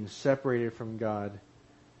of being separated from God,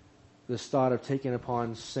 this thought of taking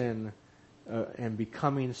upon sin and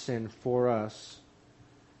becoming sin for us,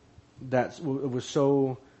 it was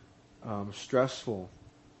so stressful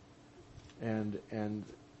and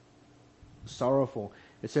sorrowful.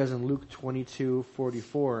 It says in Luke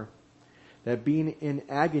 22:44 that being in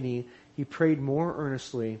agony, he prayed more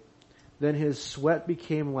earnestly. Then his sweat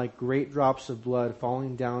became like great drops of blood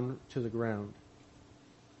falling down to the ground.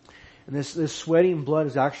 And this sweating blood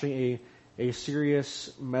is actually a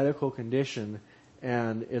serious medical condition,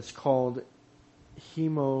 and it's called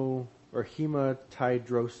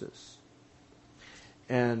hematidrosis.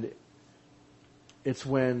 And it's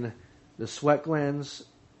when the sweat glands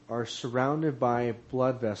are surrounded by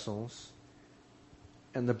blood vessels,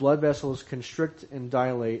 and the blood vessels constrict and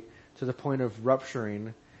dilate to the point of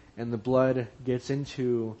rupturing, and the blood gets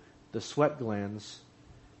into the sweat glands,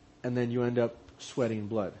 and then you end up sweating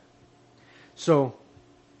blood. So,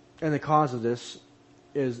 and the cause of this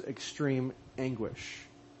is extreme anguish.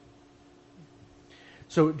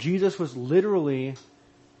 So Jesus was literally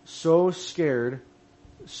so scared,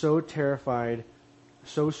 so terrified,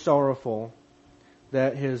 so sorrowful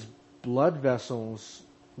that his blood vessels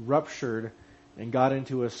ruptured and got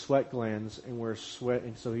into his sweat glands and were sweat,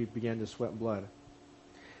 and so he began to sweat blood.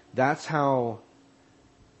 That's how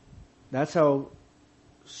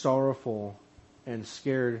sorrowful and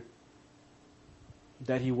scared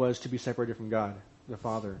that he was to be separated from God, the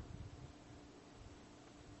Father.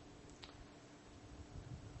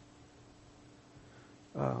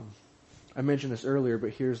 I mentioned this earlier,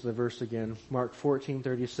 but here's the verse again. Mark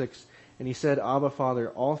 14:36. And he said, Abba, Father,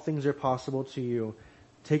 all things are possible to you.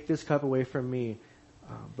 Take this cup away from me.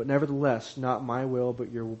 But nevertheless, not my will,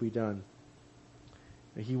 but your will be done.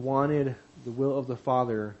 And he wanted the will of the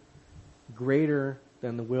Father greater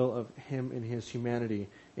than the will of him in his humanity,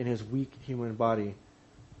 in his weak human body.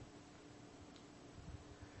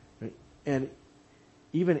 And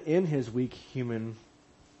even in his weak human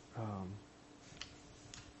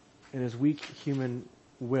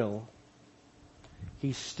will,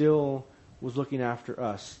 he still was looking after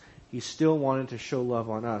us. He still wanted to show love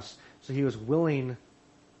on us. So he was willing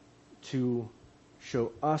to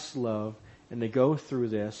show us love and to go through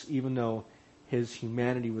this, even though his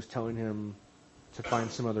humanity was telling him to find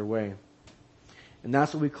some other way. And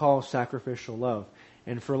that's what we call sacrificial love.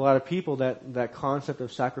 And for a lot of people, that concept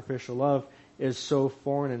of sacrificial love is so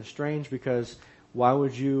foreign and strange, because why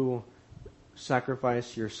would you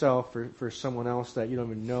sacrifice yourself for someone else that you don't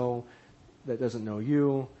even know, that doesn't know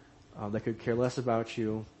you, that could care less about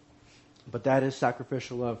you? But that is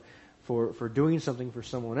sacrificial love, for doing something for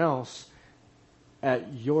someone else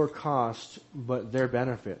at your cost, but their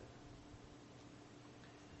benefit.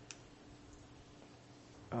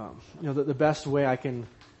 The best way I can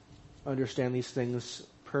understand these things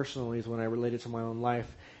personally is when I relate it to my own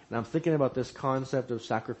life. And I'm thinking about this concept of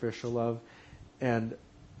sacrificial love. And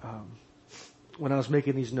when I was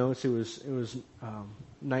making these notes, it was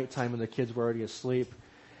nighttime and the kids were already asleep.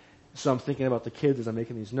 So I'm thinking about the kids as I'm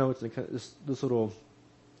making these notes, and this little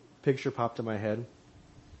picture popped in my head.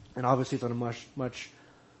 And obviously it's on a much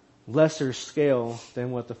lesser scale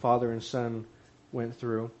than what the father and son went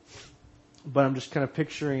through. But I'm just kind of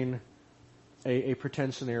picturing a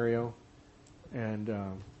pretend scenario. And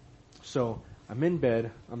so I'm in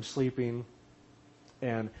bed, I'm sleeping,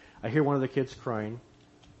 and I hear one of the kids crying.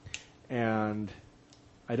 And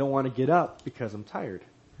I don't want to get up because I'm tired.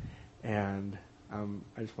 And I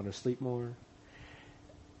just want to sleep more.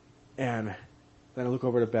 And then I look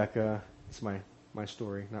over to Becca. It's my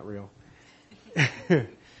story, not real.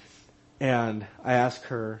 And I ask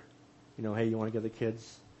her, hey, you want to get the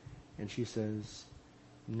kids? And she says,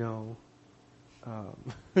 no.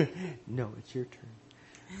 No, it's your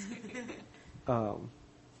turn.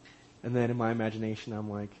 And then in my imagination, I'm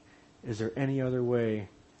like, is there any other way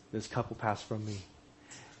this cup will pass from me?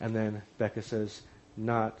 And then Becca says,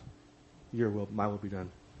 not your will, my will be done.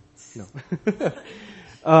 No.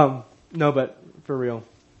 No, but for real.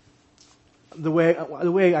 The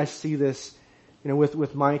way I see this,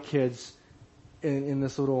 with my kids in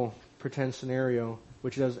this little pretend scenario,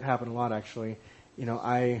 which does happen a lot actually,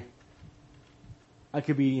 I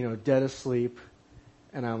could be, dead asleep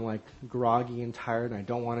and I'm like groggy and tired and I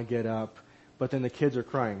don't want to get up, but then the kids are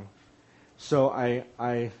crying. So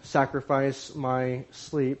I sacrifice my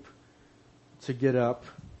sleep to get up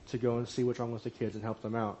to go and see what's wrong with the kids and help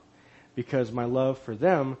them out, because my love for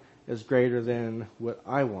them is greater than what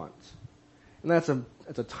I want. And that's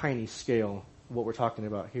a tiny scale of what we're talking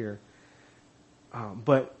about here.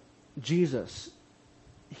 But Jesus,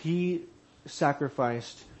 he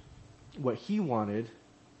sacrificed what he wanted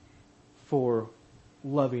for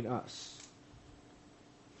loving us.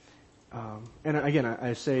 And again,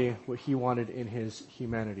 I say what he wanted in his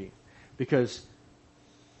humanity, because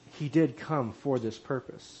he did come for this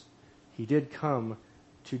purpose. He did come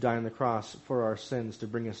to die on the cross for our sins, to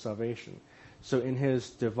bring us salvation. So in his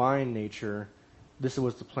divine nature, this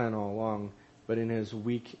was the plan all along, but in his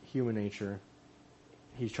weak human nature,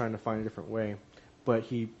 he's trying to find a different way. But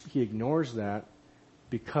he ignores that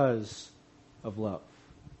because of love.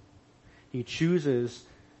 He chooses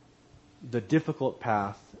the difficult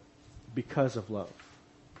path because of love.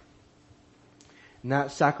 And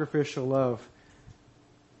that sacrificial love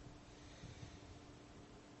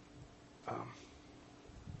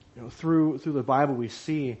through the Bible we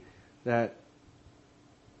see that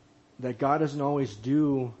God doesn't always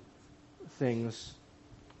do things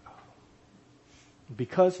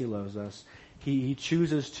because he loves us. He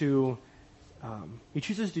chooses to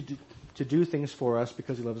do things for us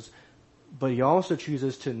because he loves us, but he also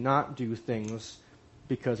chooses to not do things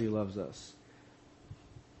because he loves us.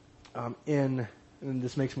 And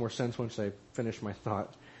this makes more sense once I finish my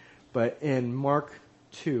thought, but in Mark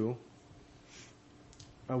 2,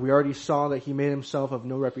 we already saw that he made himself of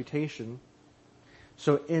no reputation.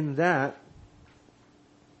 So in that,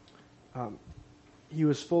 he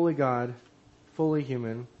was fully God, fully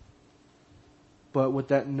human. But what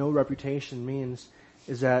that no reputation means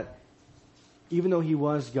is that even though he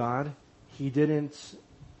was God, he didn't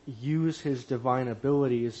use his divine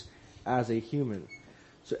abilities as a human.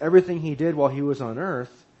 So everything he did while he was on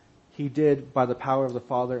earth, he did by the power of the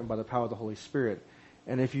Father and by the power of the Holy Spirit.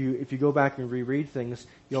 And if you go back and reread things,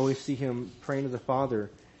 you always see him praying to the Father.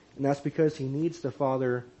 And that's because he needs the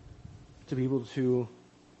Father to be able to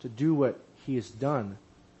do what he has done.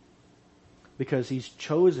 Because he's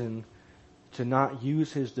chosen to not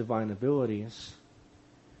use his divine abilities,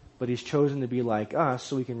 but he's chosen to be like us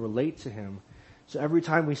so we can relate to him. So every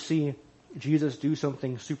time we see Jesus do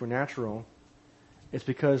something supernatural, it's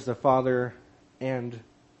because the Father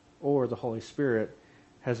or the Holy Spirit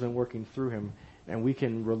has been working through him. And we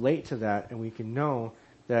can relate to that, and we can know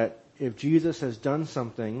that if Jesus has done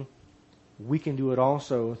something, we can do it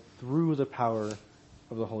also through the power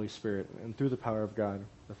of the Holy Spirit and through the power of God,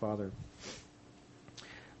 the Father.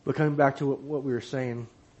 But coming back to what we were saying,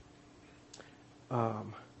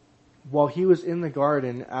 while he was in the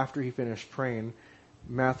garden after he finished praying,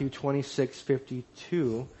 Matthew 26:52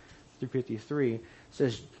 through 53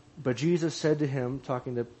 says, "But Jesus said to him,"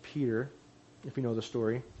 talking to Peter, if you know the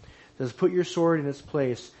story, says, "Put your sword in its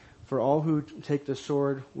place, for all who take the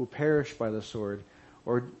sword will perish by the sword.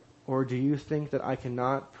 Or do you think that I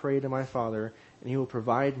cannot pray to my Father, and he will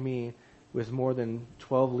provide me with more than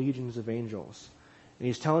 12 legions of angels?" And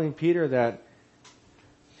he's telling Peter that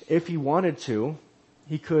if he wanted to,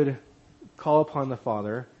 he could call upon the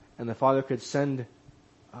Father, and the Father could send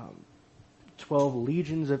 12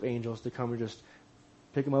 legions of angels to come and just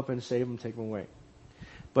pick him up and save him, take him away.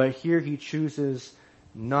 But here he chooses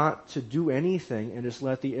not to do anything and just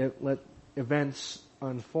let events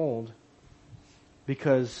unfold,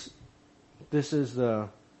 because this is the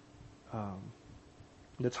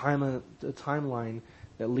timeline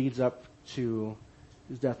that leads up to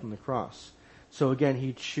his death on the cross. So again,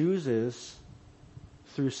 he chooses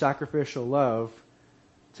through sacrificial love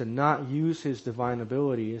to not use his divine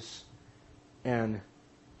abilities and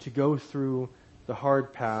to go through the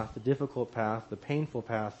hard path, the difficult path, the painful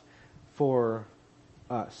path for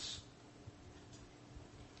us.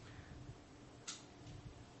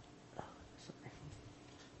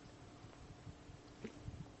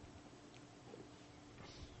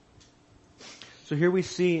 So here we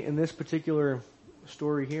see in this particular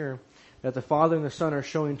story here that the Father and the Son are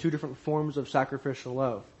showing two different forms of sacrificial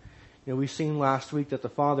love. You know, we've seen last week that the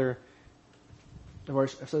Father, I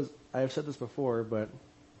have said this before, but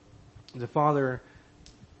the Father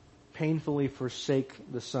painfully forsake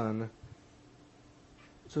the Son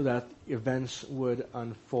so that events would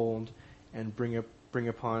unfold and bring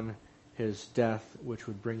upon his death, which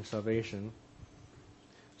would bring salvation.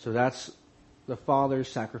 So that's the Father's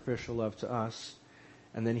sacrificial love to us.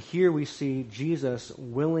 And then here we see Jesus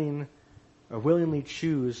willingly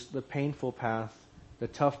choose the painful path, the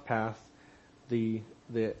tough path, the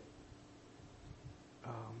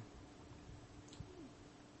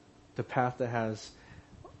path that has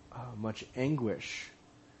much anguish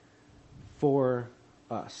for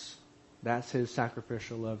us. That's his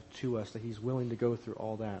sacrificial love to us, that he's willing to go through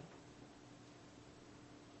all that.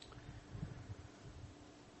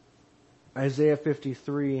 Isaiah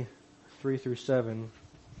 53, 3 through 7.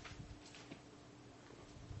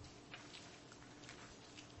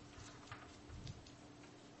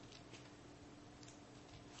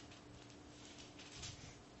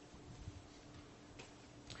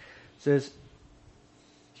 Says,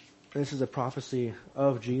 this is a prophecy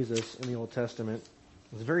of Jesus in the Old Testament.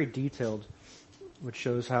 It's very detailed, which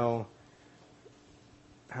shows how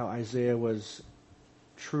Isaiah was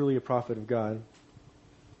truly a prophet of God.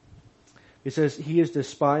 He says, "He is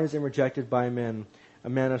despised and rejected by men, a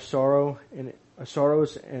man of sorrows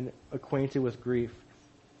and acquainted with grief.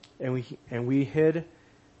 And we hid,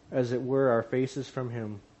 as it were, our faces from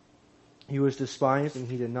him. He was despised, and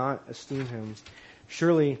he did not esteem him.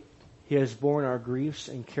 Surely he has borne our griefs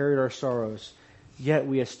and carried our sorrows. Yet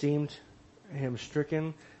we esteemed him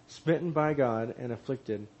stricken, smitten by God, and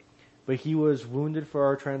afflicted. But he was wounded for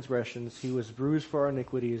our transgressions, he was bruised for our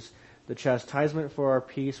iniquities. The chastisement for our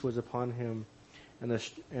peace was upon him,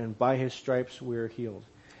 and by his stripes we are healed.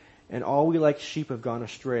 And all we like sheep have gone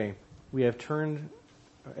astray. We have turned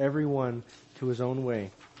every one to his own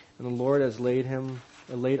way, and the Lord has laid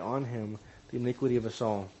on him the iniquity of us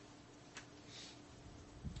all.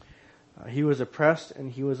 He was oppressed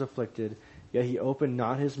and he was afflicted, yet he opened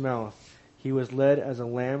not his mouth. He was led as a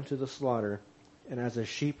lamb to the slaughter, and as a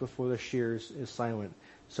sheep before the shearers is silent,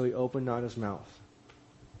 so he opened not his mouth."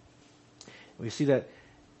 We see that,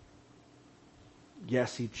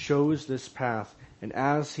 yes, he chose this path, and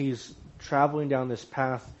as he's traveling down this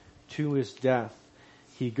path to his death,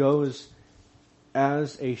 he goes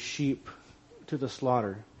as a sheep to the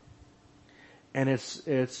slaughter. And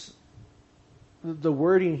it's the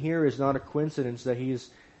wording here is not a coincidence that he's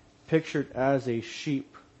pictured as a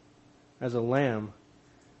sheep, as a lamb,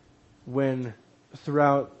 when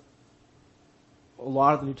throughout a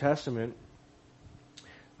lot of the New Testament,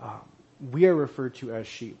 we are referred to as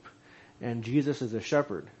sheep, and Jesus is a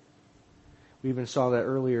shepherd. We even saw that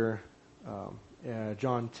earlier,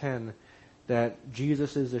 John 10, that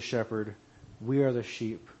Jesus is the shepherd, we are the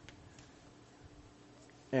sheep.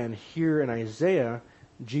 And here in Isaiah,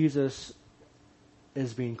 Jesus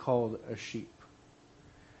is being called a sheep.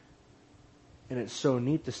 And it's so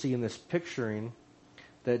neat to see in this picturing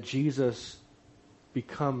that Jesus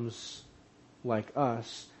becomes like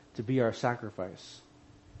us to be our sacrifice.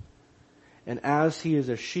 And as he is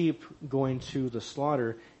a sheep going to the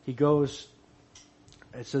slaughter, he goes,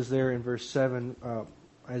 it says there in verse 7,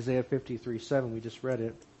 Isaiah 53:7, we just read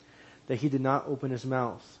it, that he did not open his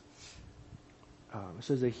mouth. It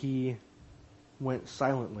says that he went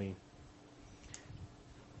silently,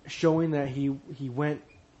 showing that he went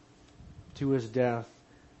to his death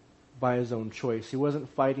by his own choice. He wasn't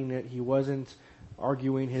fighting it. He wasn't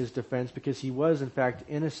arguing his defense because he was, in fact,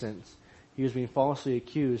 innocent. He was being falsely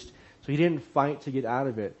accused. So he didn't fight to get out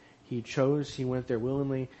of it. He chose. He went there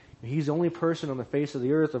willingly. He's the only person on the face of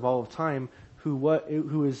the earth of all of time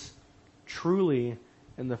who is truly,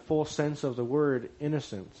 in the full sense of the word,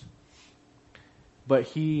 innocent. But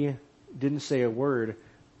he didn't say a word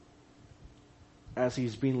as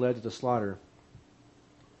he's being led to the slaughter.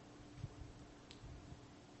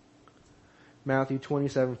 Matthew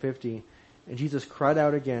 27:50, and Jesus cried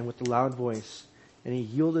out again with a loud voice, and he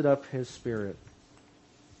yielded up his spirit.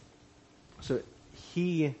 So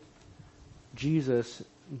Jesus,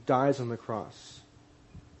 dies on the cross.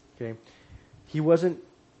 Okay, he wasn't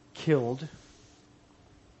killed,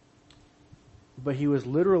 but he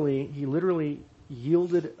literally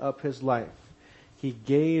yielded up his life. He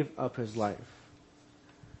gave up his life.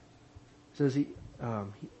 It says here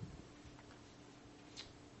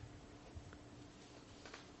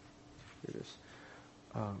it is.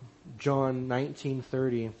 John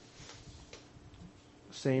 19:30.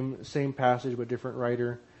 Same passage but different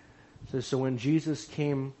writer. It says, so when Jesus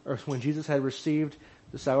had received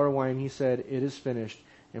the sour wine, he said, "It is finished,"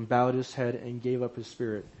 and bowed his head and gave up his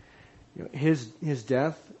spirit. His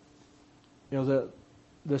death. The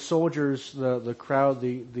soldiers, the crowd,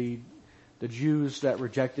 the Jews that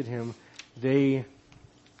rejected him, they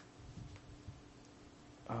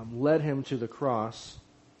led him to the cross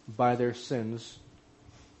by their sins.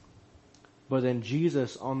 But then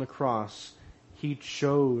Jesus on the cross, he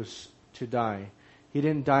chose to die. He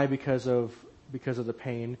didn't die because of the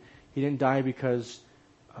pain. He didn't die because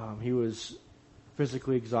he was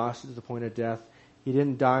physically exhausted to the point of death. He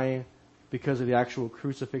didn't die because of the actual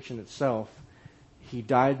crucifixion itself. He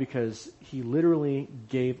died because he literally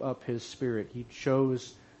gave up his spirit. He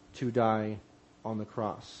chose to die on the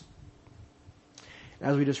cross.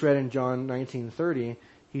 As we just read in John 19:30,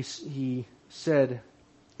 he said,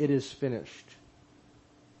 "It is finished."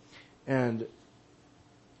 And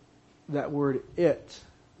that word "it"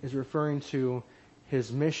 is referring to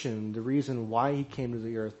his mission, the reason why he came to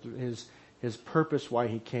the earth, his purpose why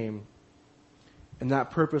he came. And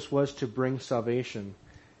that purpose was to bring salvation.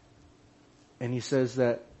 And he says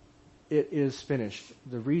that it is finished.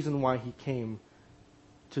 The reason why he came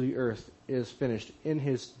to the earth is finished. In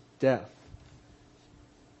his death,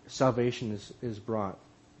 salvation is brought.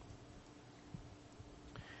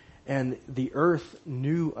 And the earth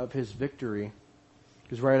knew of his victory.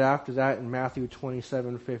 Because right after that, in Matthew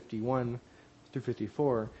 27:51 through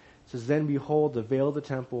 54, it says, "Then behold, the veil of the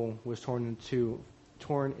temple was torn in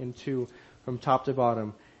two from top to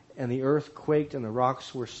bottom, and the earth quaked, and the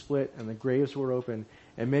rocks were split, and the graves were opened,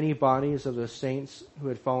 and many bodies of the saints who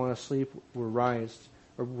had fallen asleep were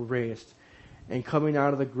raised. And coming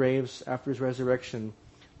out of the graves after his resurrection,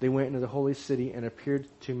 they went into the holy city and appeared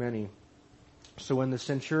to many. So when the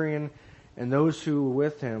centurion and those who were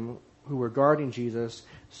with him, who were guarding Jesus,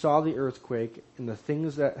 saw the earthquake and the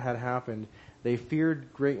things that had happened, they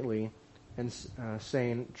feared greatly, and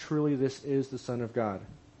saying, 'Truly this is the Son of God.'"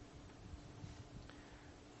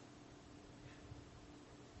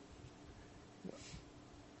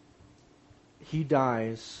 He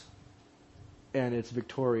dies, and it's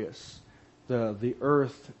victorious. The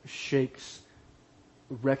earth shakes,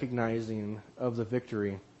 recognizing of the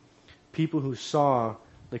victory. People who saw,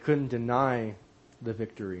 they couldn't deny the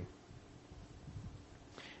victory.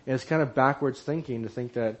 And it's kind of backwards thinking to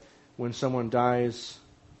think that when someone dies,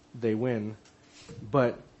 they win.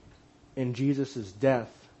 But in Jesus'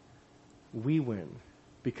 death, we win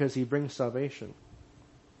because he brings salvation.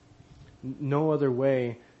 No other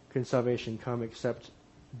way can salvation come except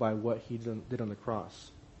by what he did on the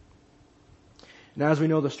cross. And as we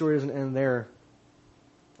know, the story doesn't end there.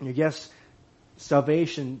 Yes,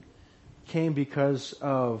 salvation came because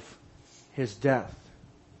of his death.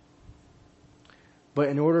 But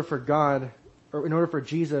in order for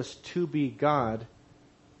Jesus to be God,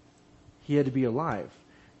 he had to be alive.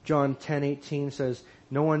 John 10:18 says,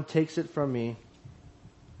 "No one takes it from me,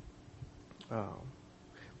 but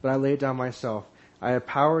I lay it down myself. I have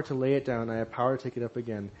power to lay it down. I have power to take it up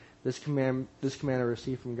again. This command I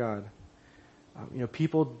received from God."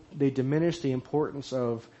 People, they diminish the importance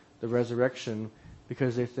of the resurrection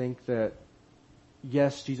because they think that,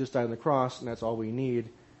 yes, Jesus died on the cross and that's all we need.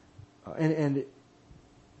 And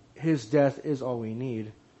his death is all we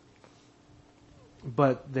need.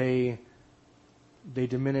 But they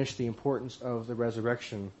diminish the importance of the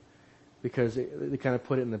resurrection because they kind of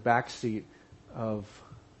put it in the backseat of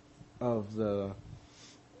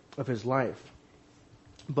his life.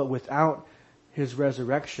 But without his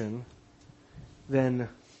resurrection, then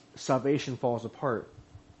salvation falls apart.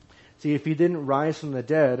 See, if he didn't rise from the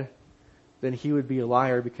dead, then he would be a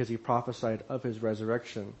liar because he prophesied of his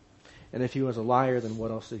resurrection. And if he was a liar, then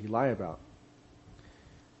what else did he lie about?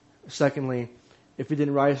 Secondly, if he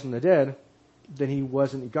didn't rise from the dead, then he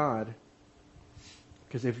wasn't God.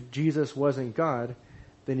 Because if Jesus wasn't God,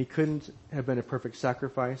 then he couldn't have been a perfect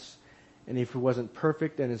sacrifice. And if he wasn't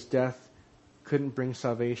perfect, then his death couldn't bring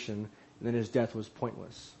salvation. And then his death was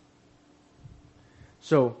pointless.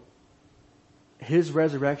 So, his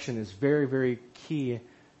resurrection is very, very key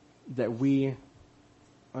that we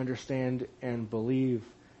understand and believe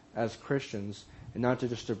as Christians, and not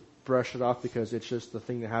just to brush it off because it's just the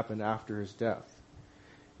thing that happened after his death.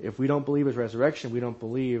 If we don't believe his resurrection, we don't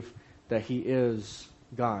believe that he is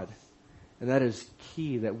God. And that is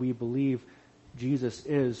key, that we believe Jesus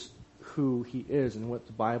is who he is and what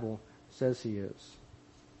the Bible says he is.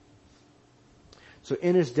 So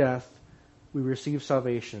in his death, we receive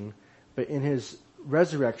salvation, but in his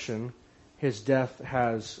resurrection, his death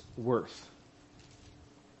has worth.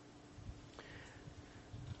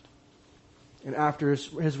 And after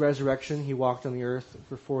his resurrection, he walked on the earth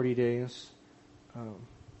for 40 days.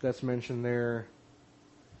 That's mentioned there.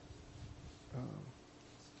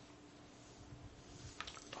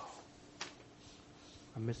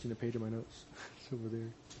 I'm missing a page of my notes. It's over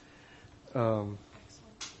there.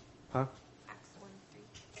 Huh? Acts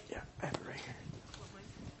 1:3. Yeah, I have it right here.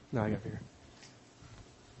 No, I got it here.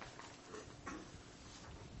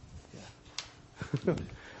 Yeah.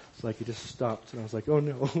 It's like he just stopped, and I was like, oh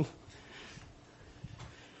no.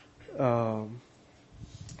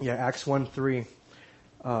 Acts 1:3.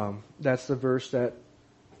 That's the verse that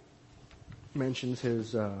mentions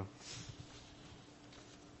his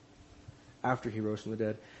after he rose from the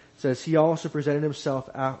dead. It says, he also presented himself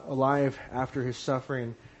alive after his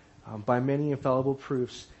suffering by many infallible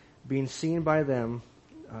proofs, being seen by them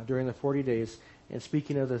during the 40 days, and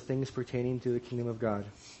speaking of the things pertaining to the kingdom of God.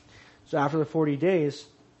 So after the 40 days,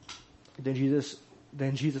 then Jesus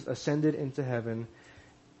ascended into heaven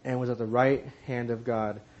and was at the right hand of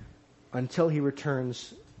God until he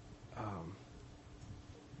returns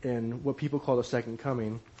in what people call the second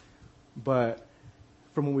coming. But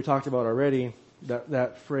from what we talked about already,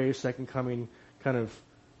 that phrase second coming kind of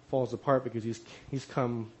falls apart because he's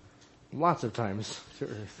come lots of times to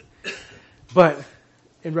earth. But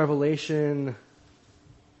in Revelation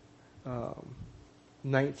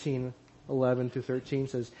 19:11-13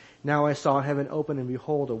 says, "Now I saw heaven open, and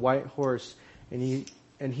behold, a white horse, and he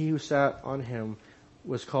who sat on him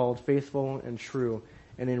was called Faithful and True,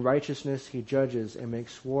 and in righteousness he judges and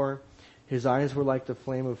makes war. His eyes were like the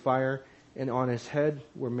flame of fire, and on his head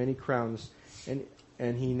were many crowns, and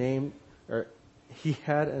he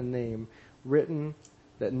had a name written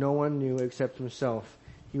that no one knew except himself.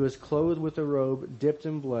 He was clothed with a robe dipped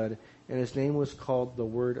in blood, and his name was called the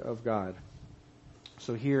Word of God."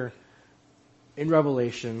 So here in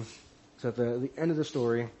Revelation, it's at the end of the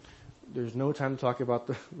story. There's no time to talk about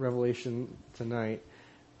the Revelation tonight,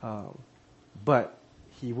 but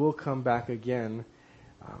he will come back again,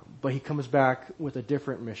 but he comes back with a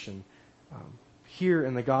different mission. Here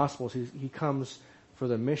in the Gospels, he comes for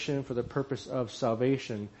the mission, for the purpose of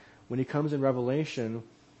salvation. When he comes in Revelation,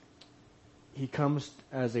 he comes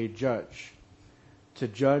as a judge, to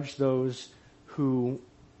judge those who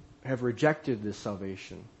have rejected this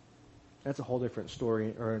salvation. That's a whole different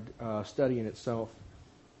story or study in itself.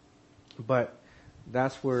 But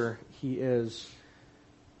that's where he is.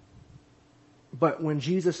 But when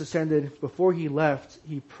Jesus ascended, before he left,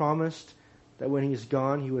 he promised that when he's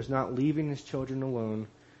gone, he was not leaving his children alone.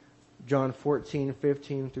 John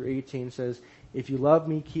 14:15-18 says, If you love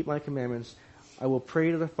me, keep my commandments. I will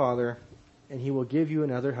pray to the Father, and he will give you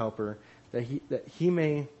another helper, that he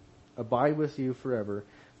may abide with you forever,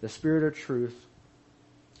 the Spirit of truth,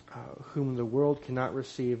 whom the world cannot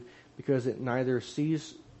receive, because it neither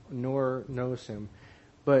sees nor knows him.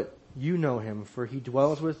 But you know him, for he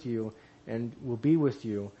dwells with you and will be with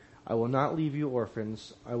you. I will not leave you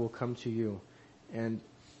orphans. I will come to you. And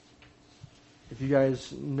if you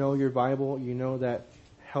guys know your Bible, you know that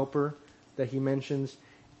helper that he mentions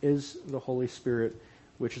is the Holy Spirit,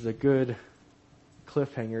 which is a good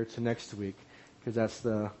cliffhanger to next week, because that's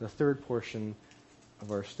the third portion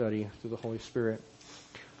of our study through the Holy Spirit.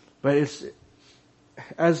 But it's,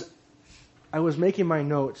 as I was making my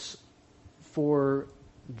notes for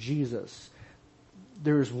Jesus,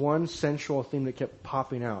 there's one central theme that kept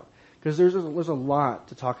popping out. Because there's a lot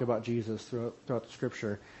to talk about Jesus throughout the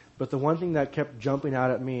Scripture. But the one thing that kept jumping out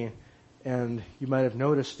at me, and you might have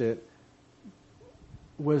noticed it,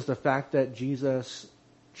 was the fact that Jesus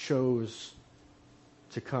chose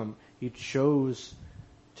to come. He chose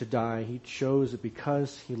to die. He chose it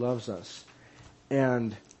because he loves us.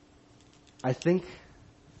 And I think,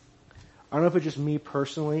 I don't know if it's just me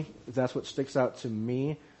personally, if that's what sticks out to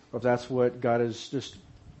me, or if that's what God is just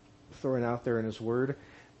throwing out there in his word.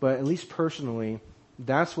 But at least personally,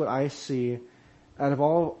 that's what I see out of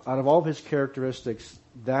all of his characteristics,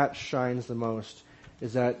 that shines the most,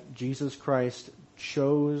 is that Jesus Christ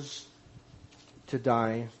chose to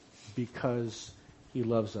die because he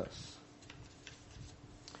loves us.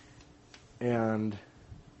 And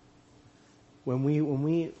when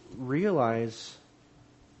we realize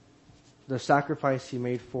the sacrifice he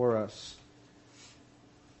made for us,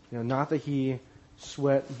 not that he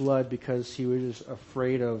sweat blood because he was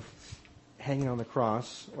afraid of hanging on the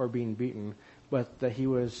cross or being beaten, but that he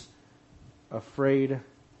was afraid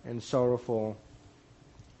and sorrowful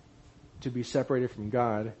to be separated from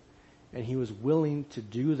God, and he was willing to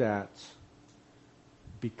do that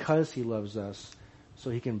because he loves us,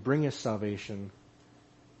 so he can bring us salvation.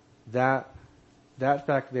 That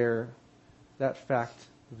fact there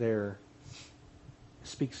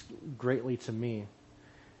speaks greatly to me,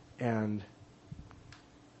 and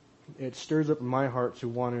it stirs up my heart to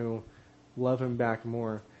want to love him back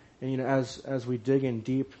more. And as we dig in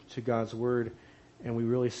deep to God's word, and we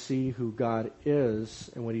really see who God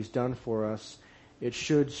is and what he's done for us, it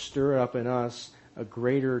should stir up in us a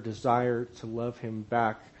greater desire to love him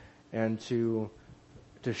back and to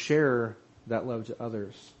share that love to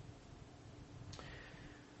others.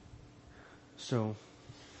 So,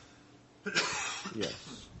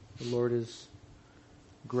 yes, the Lord is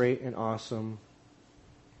great and awesome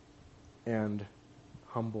and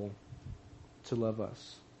humble to love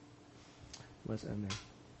us. Let's end there.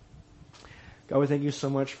 God, we thank you so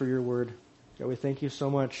much for your word. God, we thank you so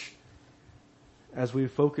much as we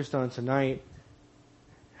focused on tonight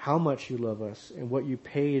how much you love us and what you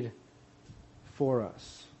paid for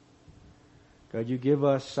us. God, you give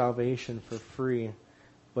us salvation for free,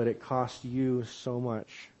 but it cost you so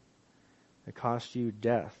much. It cost you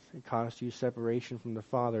death. It cost you separation from the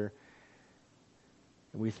Father.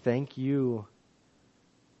 And we thank you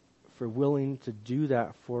for willing to do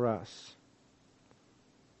that for us.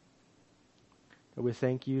 God, we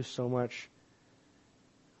thank you so much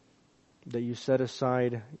that you set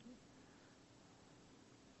aside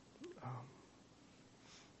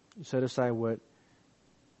what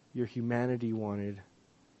your humanity wanted,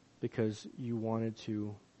 because you wanted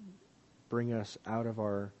to bring us out of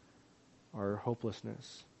our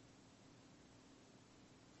hopelessness.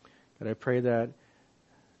 God, I pray that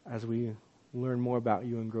as we learn more about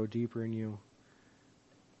you and grow deeper in you,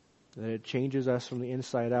 that it changes us from the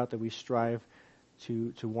inside out, that we strive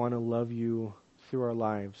to want to love you through our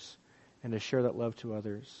lives and to share that love to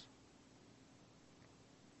others.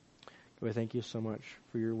 God, I thank you so much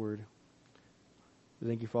for your word. We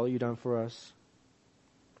thank you for all that you've done for us.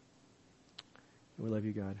 And we love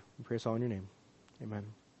you, God. We pray this all in your name. Amen.